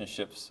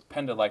relationships,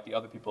 Penda, like the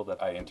other people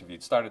that I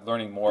interviewed, started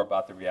learning more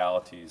about the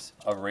realities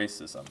of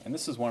racism. And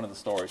this is one of the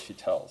stories she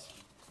tells.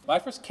 My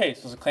first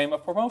case was a claim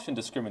of promotion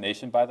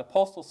discrimination by the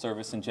Postal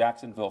Service in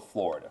Jacksonville,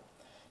 Florida.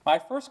 My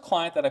first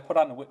client that I put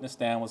on the witness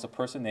stand was a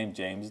person named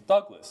James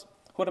Douglas,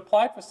 who had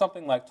applied for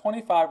something like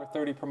 25 or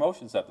 30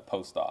 promotions at the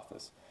post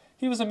office.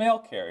 He was a mail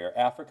carrier,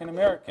 African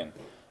American.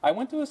 I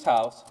went to his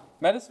house,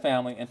 met his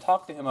family, and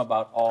talked to him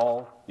about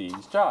all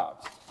these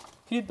jobs.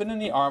 He had been in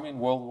the Army in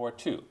World War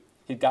II.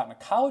 He'd gotten a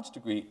college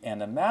degree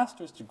and a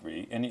master's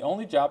degree, and the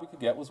only job he could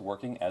get was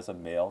working as a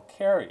mail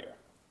carrier.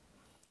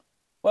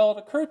 Well, it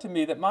occurred to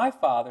me that my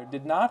father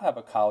did not have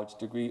a college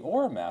degree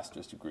or a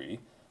master's degree,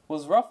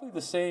 was roughly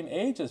the same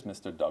age as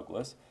Mr.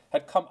 Douglas,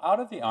 had come out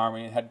of the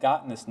Army and had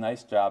gotten this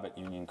nice job at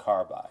Union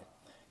Carbide.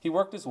 He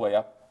worked his way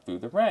up through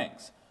the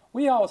ranks.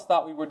 We always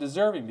thought we were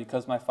deserving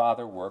because my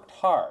father worked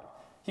hard.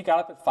 He got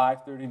up at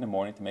 5:30 in the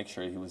morning to make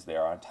sure he was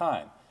there on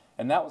time.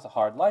 And that was a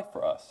hard life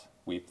for us,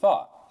 we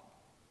thought.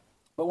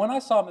 But when I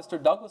saw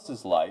Mr.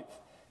 Douglas's life,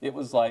 it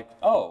was like,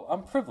 oh,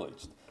 I'm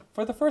privileged.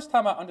 For the first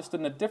time, I understood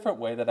in a different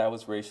way that I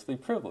was racially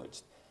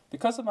privileged.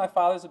 Because of my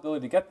father's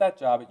ability to get that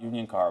job at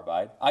Union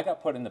Carbide, I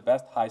got put in the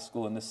best high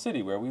school in the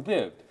city where we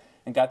lived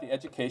and got the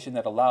education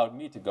that allowed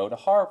me to go to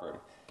Harvard.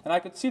 And I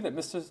could see that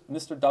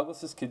Mr.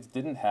 Douglas's kids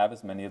didn't have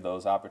as many of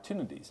those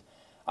opportunities.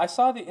 I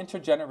saw the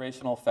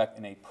intergenerational effect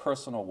in a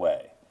personal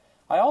way.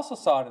 I also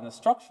saw it in a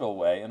structural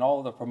way in all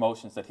of the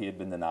promotions that he had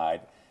been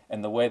denied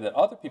and the way that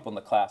other people in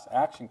the class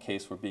action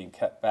case were being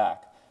kept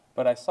back,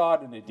 but I saw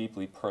it in a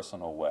deeply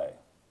personal way.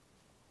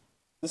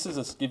 This is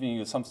just giving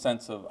you some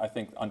sense of, I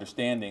think,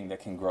 understanding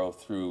that can grow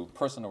through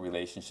personal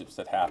relationships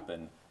that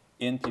happen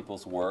in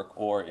people's work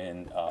or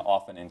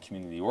often in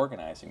community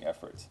organizing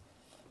efforts.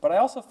 But I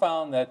also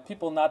found that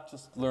people not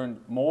just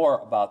learned more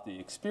about the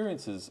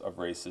experiences of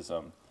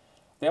racism,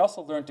 they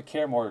also learned to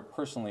care more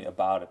personally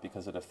about it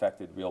because it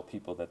affected real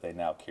people that they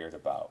now cared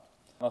about.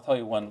 I'll tell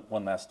you one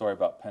last story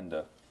about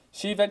Penda.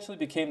 She eventually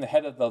became the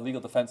head of the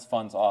Legal Defense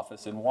Fund's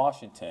office in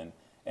Washington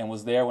and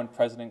was there when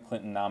President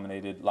Clinton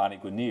nominated Lonnie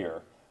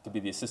Guinier to be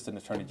the Assistant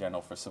Attorney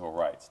General for Civil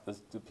Rights.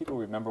 Do people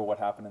remember what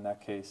happened in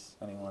that case?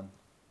 Anyone?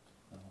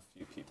 A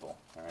few people.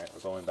 All right,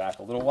 we're going back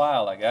a little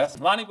while, I guess.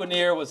 Lonnie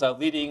Guinier was a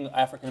leading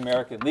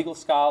African-American legal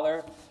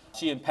scholar.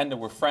 She and Penda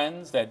were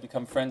friends. They had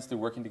become friends through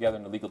working together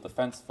in the Legal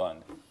Defense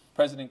Fund.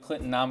 President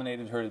Clinton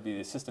nominated her to be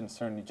the Assistant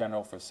Attorney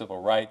General for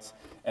Civil Rights,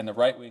 and the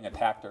right wing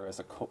attacked her as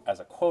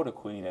a quota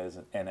queen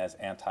and as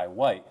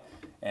anti-white.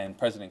 And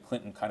President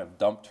Clinton kind of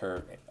dumped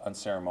her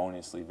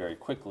unceremoniously very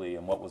quickly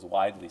in what was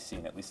widely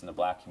seen, at least in the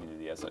black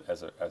community, as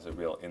a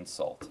real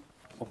insult.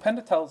 Well,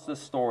 Penda tells this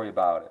story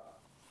about it.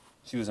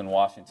 She was in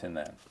Washington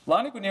then.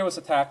 Lonnie Guinier was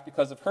attacked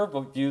because of her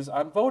views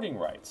on voting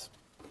rights.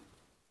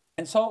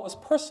 And so it was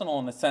personal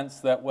in the sense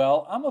that,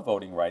 well, I'm a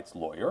voting rights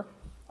lawyer.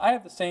 I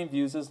have the same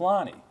views as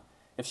Lonnie.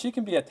 If she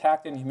can be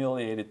attacked and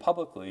humiliated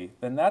publicly,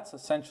 then that's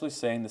essentially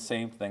saying the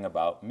same thing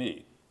about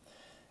me.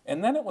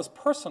 And then it was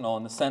personal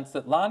in the sense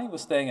that Lonnie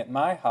was staying at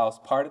my house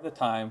part of the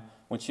time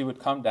when she would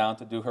come down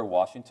to do her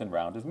Washington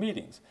round of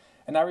meetings.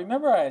 And I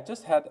remember I had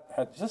just had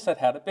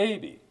a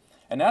baby.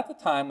 And at the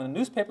time, when the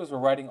newspapers were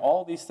writing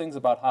all these things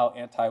about how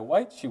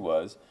anti-white she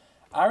was,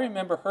 I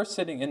remember her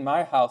sitting in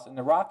my house in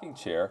the rocking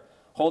chair,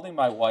 holding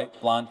my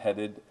white,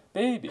 blonde-headed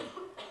baby.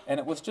 And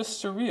it was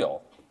just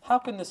surreal. How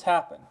can this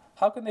happen?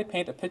 How can they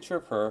paint a picture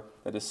of her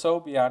that is so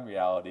beyond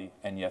reality,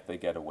 and yet they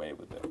get away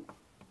with it?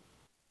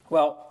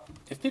 Well,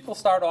 if people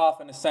start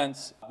off, in a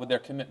sense, with their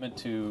commitment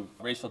to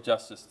racial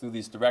justice through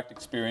these direct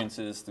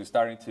experiences, through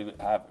starting to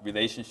have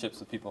relationships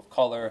with people of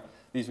color,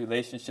 these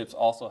relationships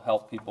also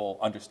help people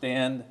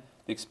understand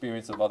the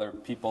experience of other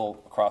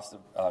people across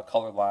the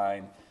color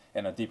line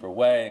in a deeper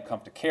way and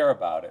come to care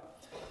about it.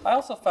 I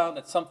also found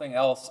that something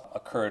else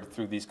occurred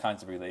through these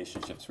kinds of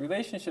relationships,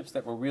 relationships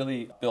that were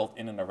really built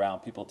in and around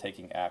people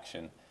taking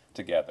action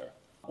together.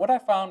 What I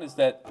found is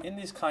that in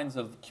these kinds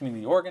of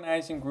community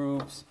organizing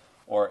groups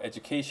or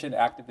education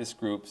activist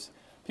groups,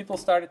 people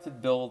started to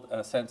build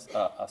a sense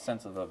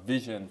of a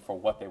vision for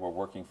what they were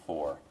working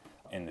for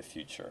in the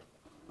future.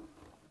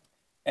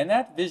 And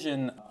that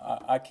vision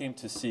I came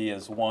to see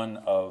as one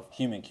of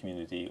human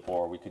community,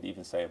 or we could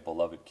even say a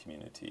beloved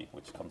community,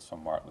 which comes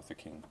from Martin Luther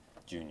King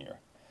Jr.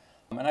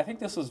 And I think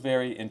this was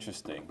very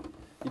interesting.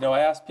 You know, I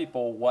asked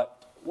people,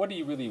 what are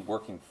you really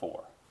working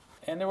for?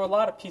 And there were a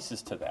lot of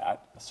pieces to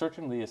that.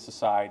 Certainly a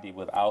society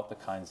without the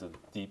kinds of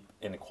deep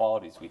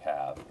inequalities we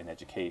have in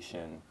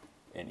education,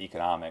 in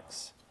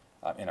economics,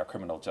 in our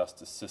criminal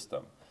justice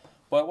system.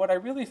 But what I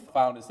really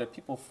found is that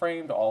people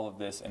framed all of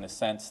this in a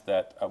sense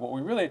that what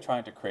we're really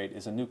trying to create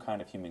is a new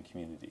kind of human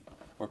community,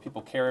 where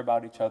people care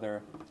about each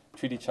other,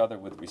 treat each other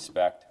with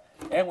respect,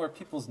 and where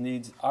people's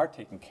needs are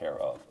taken care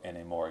of in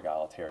a more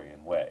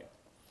egalitarian way.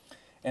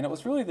 And it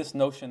was really this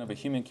notion of a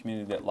human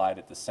community that lied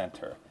at the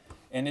center.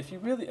 And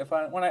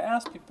when I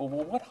asked people,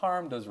 well, what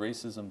harm does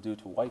racism do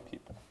to white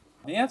people?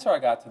 The answer I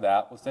got to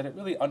that was that it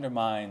really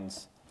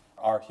undermines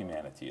our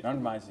humanity. It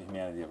undermines the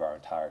humanity of our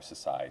entire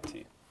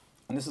society.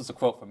 And this is a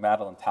quote from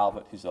Madeline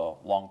Talbot, who's a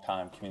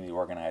longtime community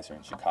organizer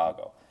in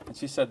Chicago. And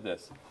she said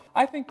this: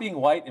 "I think being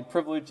white and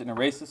privileged in a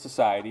racist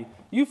society,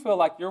 you feel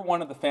like you're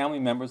one of the family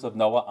members of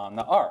Noah on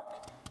the ark.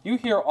 You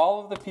hear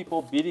all of the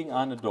people beating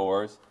on the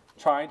doors,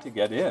 trying to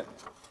get in.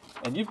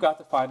 And you've got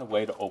to find a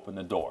way to open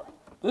the door.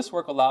 This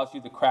work allows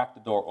you to crack the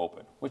door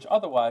open, which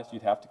otherwise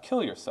you'd have to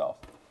kill yourself.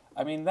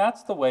 I mean,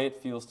 that's the way it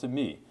feels to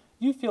me.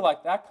 You feel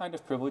like that kind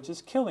of privilege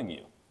is killing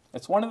you.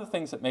 It's one of the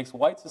things that makes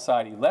white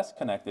society less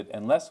connected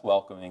and less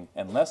welcoming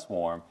and less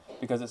warm,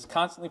 because it's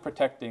constantly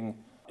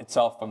protecting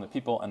itself from the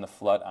people and the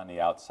flood on the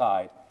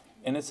outside,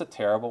 and it's a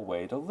terrible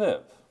way to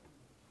live."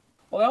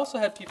 Well, I also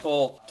had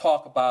people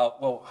talk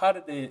about, well, how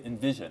did they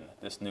envision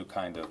this new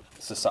kind of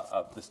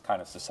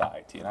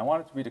society? And I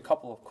wanted to read a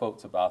couple of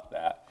quotes about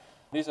that.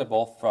 These are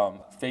both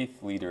from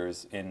faith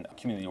leaders in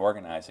community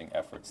organizing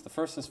efforts. The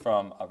first is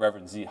from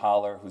Reverend Z.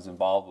 Holler, who's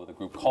involved with a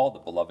group called the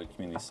Beloved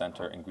Community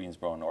Center in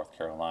Greensboro, North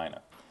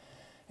Carolina.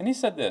 And he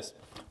said this: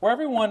 "Where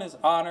everyone is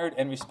honored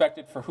and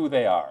respected for who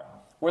they are,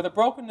 where the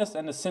brokenness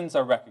and the sins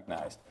are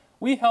recognized,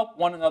 we help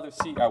one another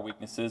see our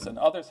weaknesses, and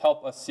others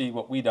help us see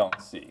what we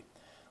don't see.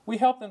 We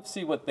help them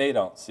see what they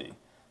don't see.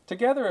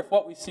 Together, if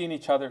what we see in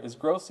each other is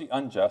grossly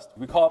unjust,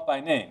 we call it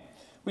by name.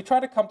 We try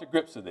to come to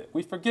grips with it.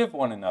 We forgive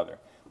one another.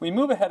 We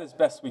move ahead as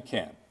best we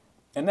can.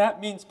 And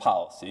that means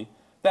policy.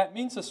 That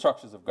means the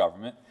structures of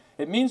government.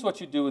 It means what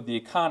you do with the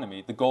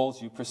economy, the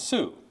goals you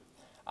pursue.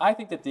 I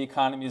think that the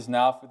economy is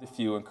now for the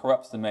few and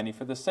corrupts the many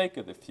for the sake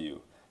of the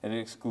few, and it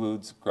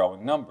excludes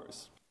growing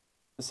numbers."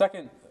 The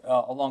second,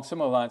 along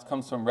similar lines,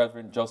 comes from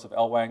Reverend Joseph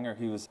Ellwanger.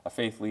 He was a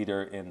faith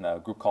leader in a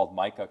group called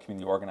MICA,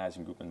 community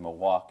organizing group in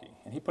Milwaukee.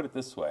 And he put it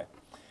this way: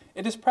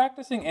 "It is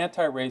practicing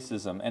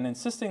anti-racism and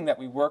insisting that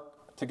we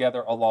work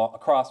together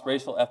across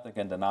racial, ethnic,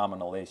 and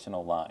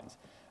denominational lines.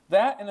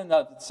 That in and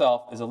of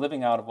itself is a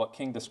living out of what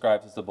King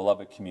describes as the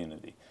beloved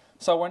community.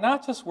 So we're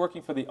not just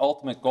working for the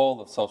ultimate goal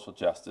of social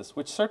justice,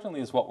 which certainly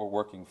is what we're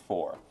working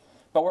for,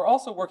 But we're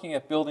also working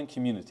at building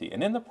community.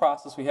 And in the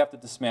process, we have to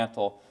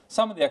dismantle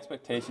some of the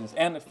expectations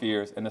and the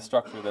fears and the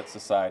structure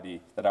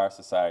that our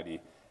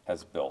society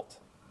has built.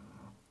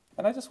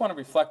 And I just want to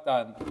reflect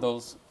on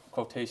those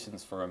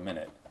quotations for a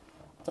minute.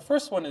 The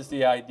first one is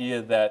the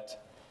idea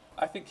that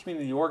I think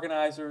community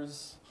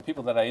organizers,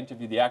 people that I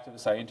interviewed, the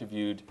activists I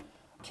interviewed,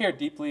 care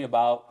deeply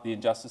about the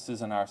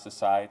injustices in our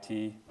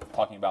society,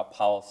 talking about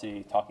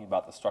policy, talking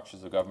about the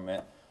structures of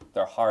government.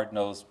 They're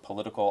hard-nosed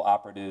political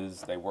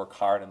operatives. They work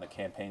hard on the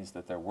campaigns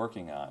that they're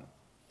working on.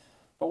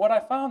 But what I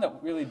found that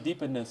really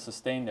deepened and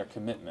sustained their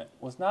commitment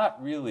was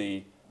not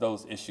really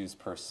those issues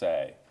per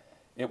se.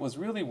 It was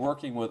really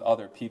working with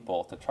other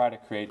people to try to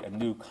create a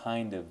new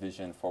kind of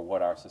vision for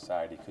what our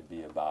society could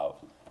be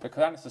about. The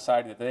kind of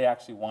society that they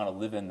actually want to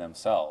live in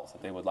themselves,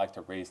 that they would like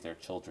to raise their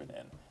children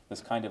in.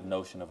 This kind of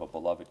notion of a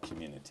beloved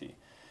community.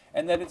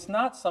 And that it's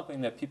not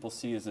something that people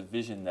see as a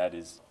vision that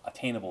is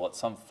attainable at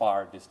some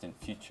far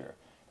distant future.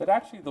 That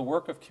actually the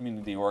work of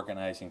community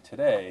organizing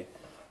today,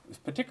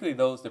 particularly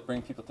those that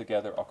bring people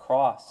together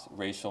across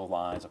racial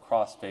lines,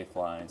 across faith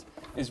lines,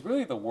 is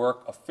really the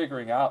work of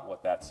figuring out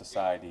what that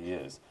society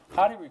is.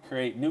 How do we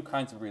create new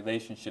kinds of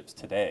relationships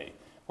today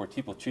where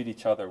people treat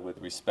each other with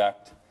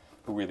respect,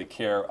 who really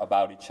care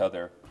about each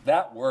other?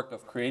 That work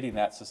of creating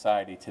that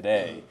society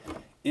today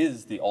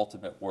is the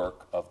ultimate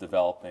work of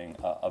developing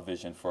a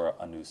vision for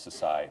a new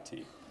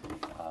society.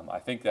 I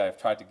think that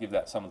I've tried to give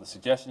that some of the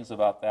suggestions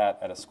about that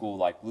at a school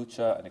like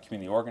Lucha and the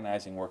community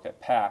organizing work at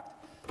PACT,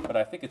 but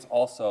I think it's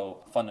also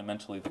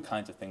fundamentally the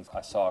kinds of things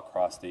I saw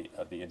across the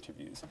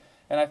interviews.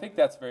 And I think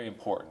that's very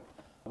important.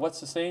 What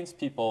sustains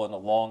people in the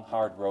long,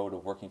 hard road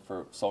of working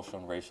for social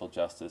and racial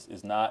justice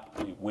is not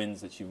the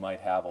wins that you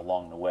might have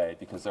along the way,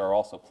 because there are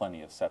also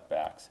plenty of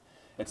setbacks.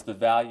 It's the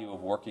value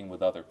of working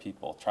with other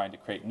people, trying to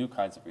create new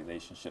kinds of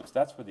relationships.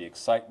 That's where the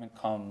excitement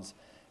comes,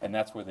 and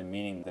that's where the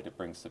meaning that it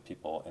brings to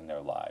people in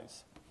their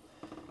lives.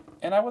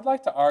 And I would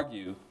like to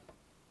argue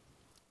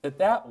that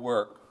that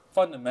work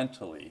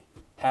fundamentally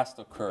has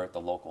to occur at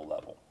the local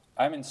level.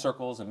 I'm in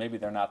circles, and maybe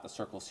they're not the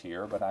circles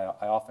here, but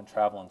I often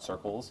travel in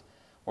circles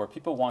where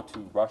people want to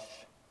rush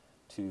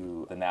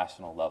to the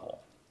national level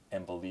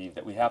and believe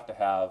that we have to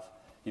have,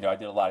 I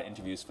did a lot of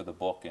interviews for the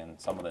book, and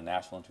some of the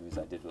national interviews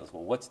I did was,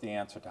 well, what's the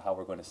answer to how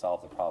we're going to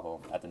solve the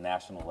problem at the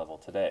national level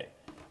today?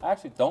 I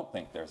actually don't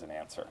think there's an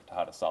answer to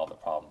how to solve the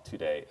problem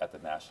today at the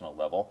national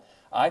level.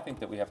 I think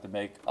that we have to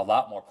make a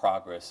lot more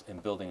progress in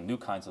building new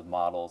kinds of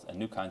models and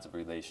new kinds of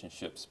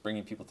relationships,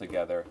 bringing people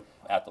together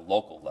at the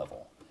local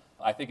level.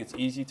 I think it's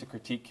easy to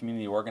critique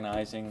community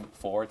organizing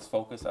for its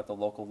focus at the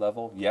local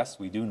level. Yes,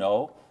 we do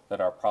know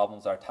that our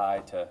problems are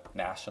tied to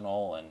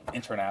national and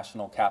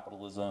international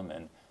capitalism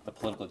and the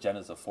political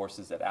agendas of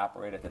forces that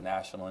operate at the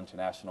national and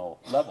international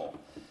level.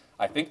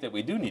 I think that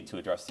we do need to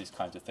address these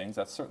kinds of things.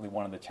 That's certainly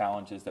one of the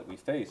challenges that we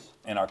face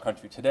in our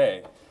country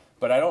today.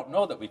 But I don't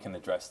know that we can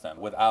address them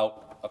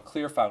without a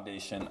clear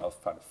foundation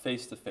of kind of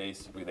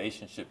face-to-face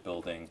relationship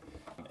building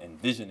and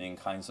envisioning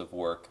kinds of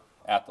work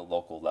at the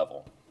local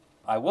level.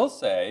 I will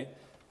say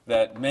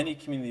that many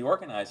community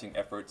organizing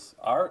efforts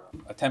are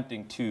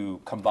attempting to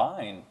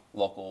combine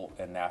local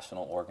and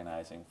national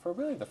organizing for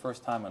really the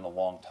first time in a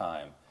long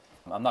time.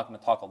 I'm not going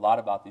to talk a lot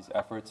about these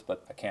efforts,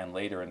 but I can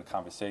later in the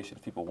conversation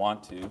if people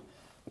want to.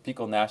 The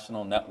PICO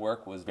National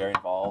Network was very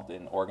involved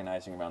in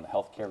organizing around the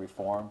healthcare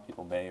reform.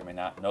 People may or may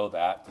not know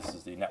that. This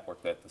is the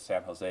network that the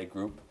San Jose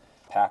group,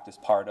 PACT, is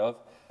part of.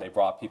 They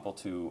brought people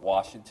to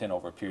Washington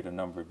over a period of a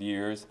number of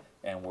years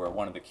and were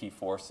one of the key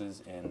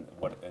forces in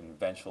an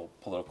eventual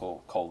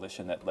political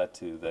coalition that led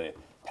to the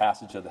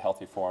passage of the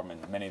health reform,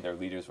 and many of their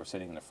leaders were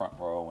sitting in the front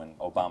row when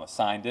Obama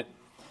signed it.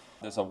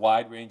 There's a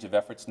wide range of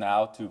efforts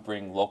now to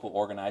bring local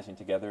organizing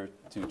together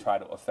to try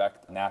to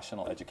affect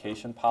national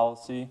education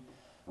policy.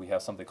 We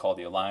have something called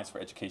the Alliance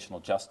for Educational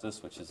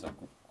Justice, which is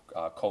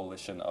a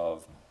coalition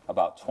of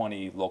about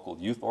 20 local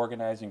youth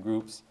organizing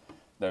groups.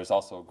 There's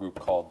also a group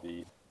called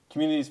the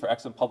Communities for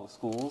Excellent Public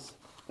Schools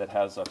that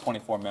has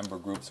 24 member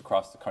groups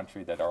across the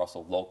country that are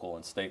also local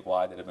and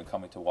statewide that have been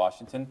coming to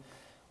Washington.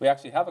 We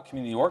actually have a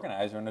community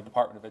organizer in the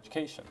Department of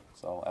Education.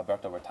 So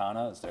Alberto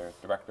Bertana is their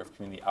Director of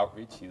Community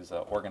Outreach. He was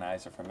an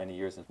organizer for many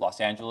years in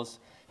Los Angeles.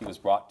 He was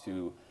brought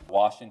to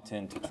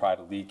Washington to try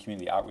to lead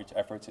community outreach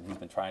efforts, and he's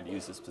been trying to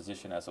use this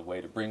position as a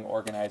way to bring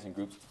organizing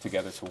groups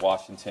together to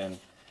Washington.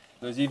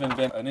 There's even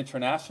been an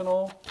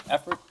international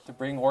effort to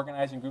bring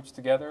organizing groups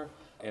together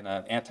in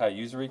an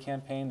anti-usury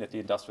campaign that the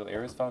Industrial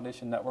Areas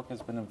Foundation Network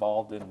has been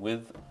involved in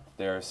with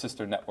their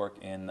sister network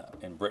in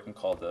Britain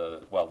called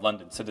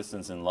London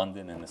Citizens in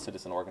London and the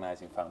Citizen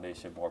Organizing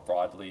Foundation more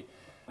broadly.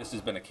 This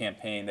has been a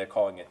campaign, they're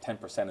calling it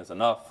 10% is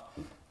enough,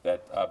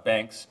 that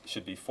banks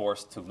should be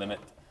forced to limit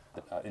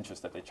the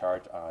interest that they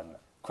charge on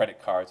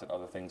credit cards and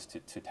other things to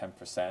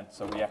 10%.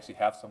 So we actually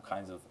have some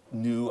kinds of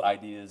new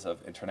ideas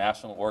of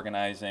international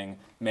organizing.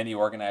 Many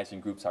organizing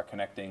groups are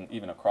connecting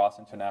even across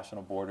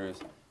international borders.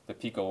 The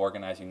PICO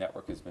Organizing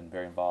Network has been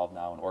very involved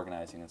now in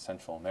organizing in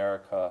Central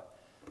America.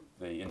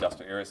 the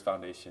Industrial Areas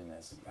Foundation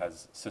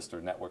has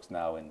sister networks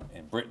now in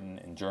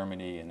Britain, in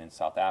Germany, and in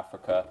South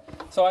Africa.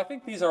 So I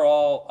think these are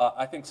all,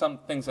 I think, some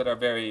things that are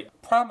very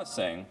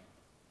promising,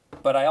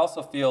 but I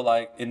also feel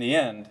like, in the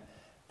end,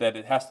 that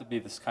it has to be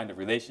this kind of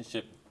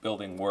relationship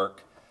building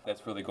work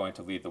that's really going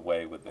to lead the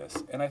way with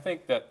this. And I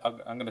think that,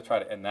 I'm going to try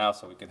to end now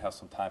so we can have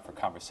some time for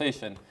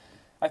conversation.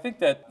 I think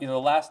that, the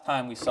last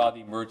time we saw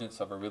the emergence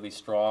of a really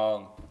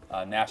strong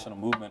national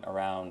movement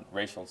around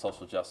racial and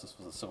social justice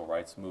was the civil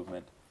rights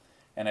movement.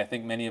 And I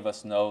think many of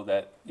us know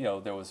that,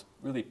 there was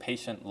really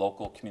patient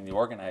local community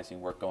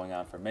organizing work going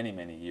on for many,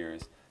 many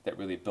years that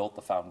really built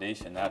the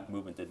foundation. That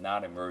movement did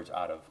not emerge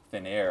out of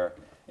thin air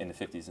in the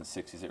 50s and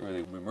 60s. It really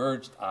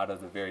emerged out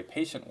of the very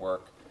patient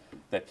work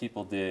that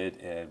people did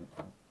in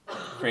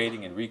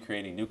creating and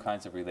recreating new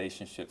kinds of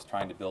relationships,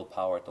 trying to build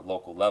power at the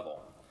local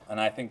level. And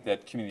I think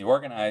that community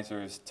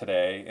organizers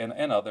today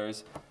and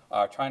others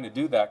are trying to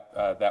do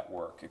that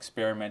work,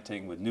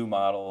 experimenting with new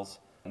models,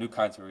 new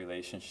kinds of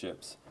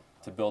relationships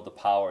to build the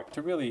power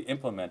to really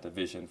implement a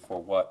vision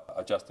for what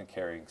a just and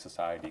caring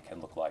society can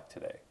look like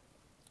today.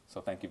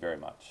 So thank you very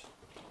much.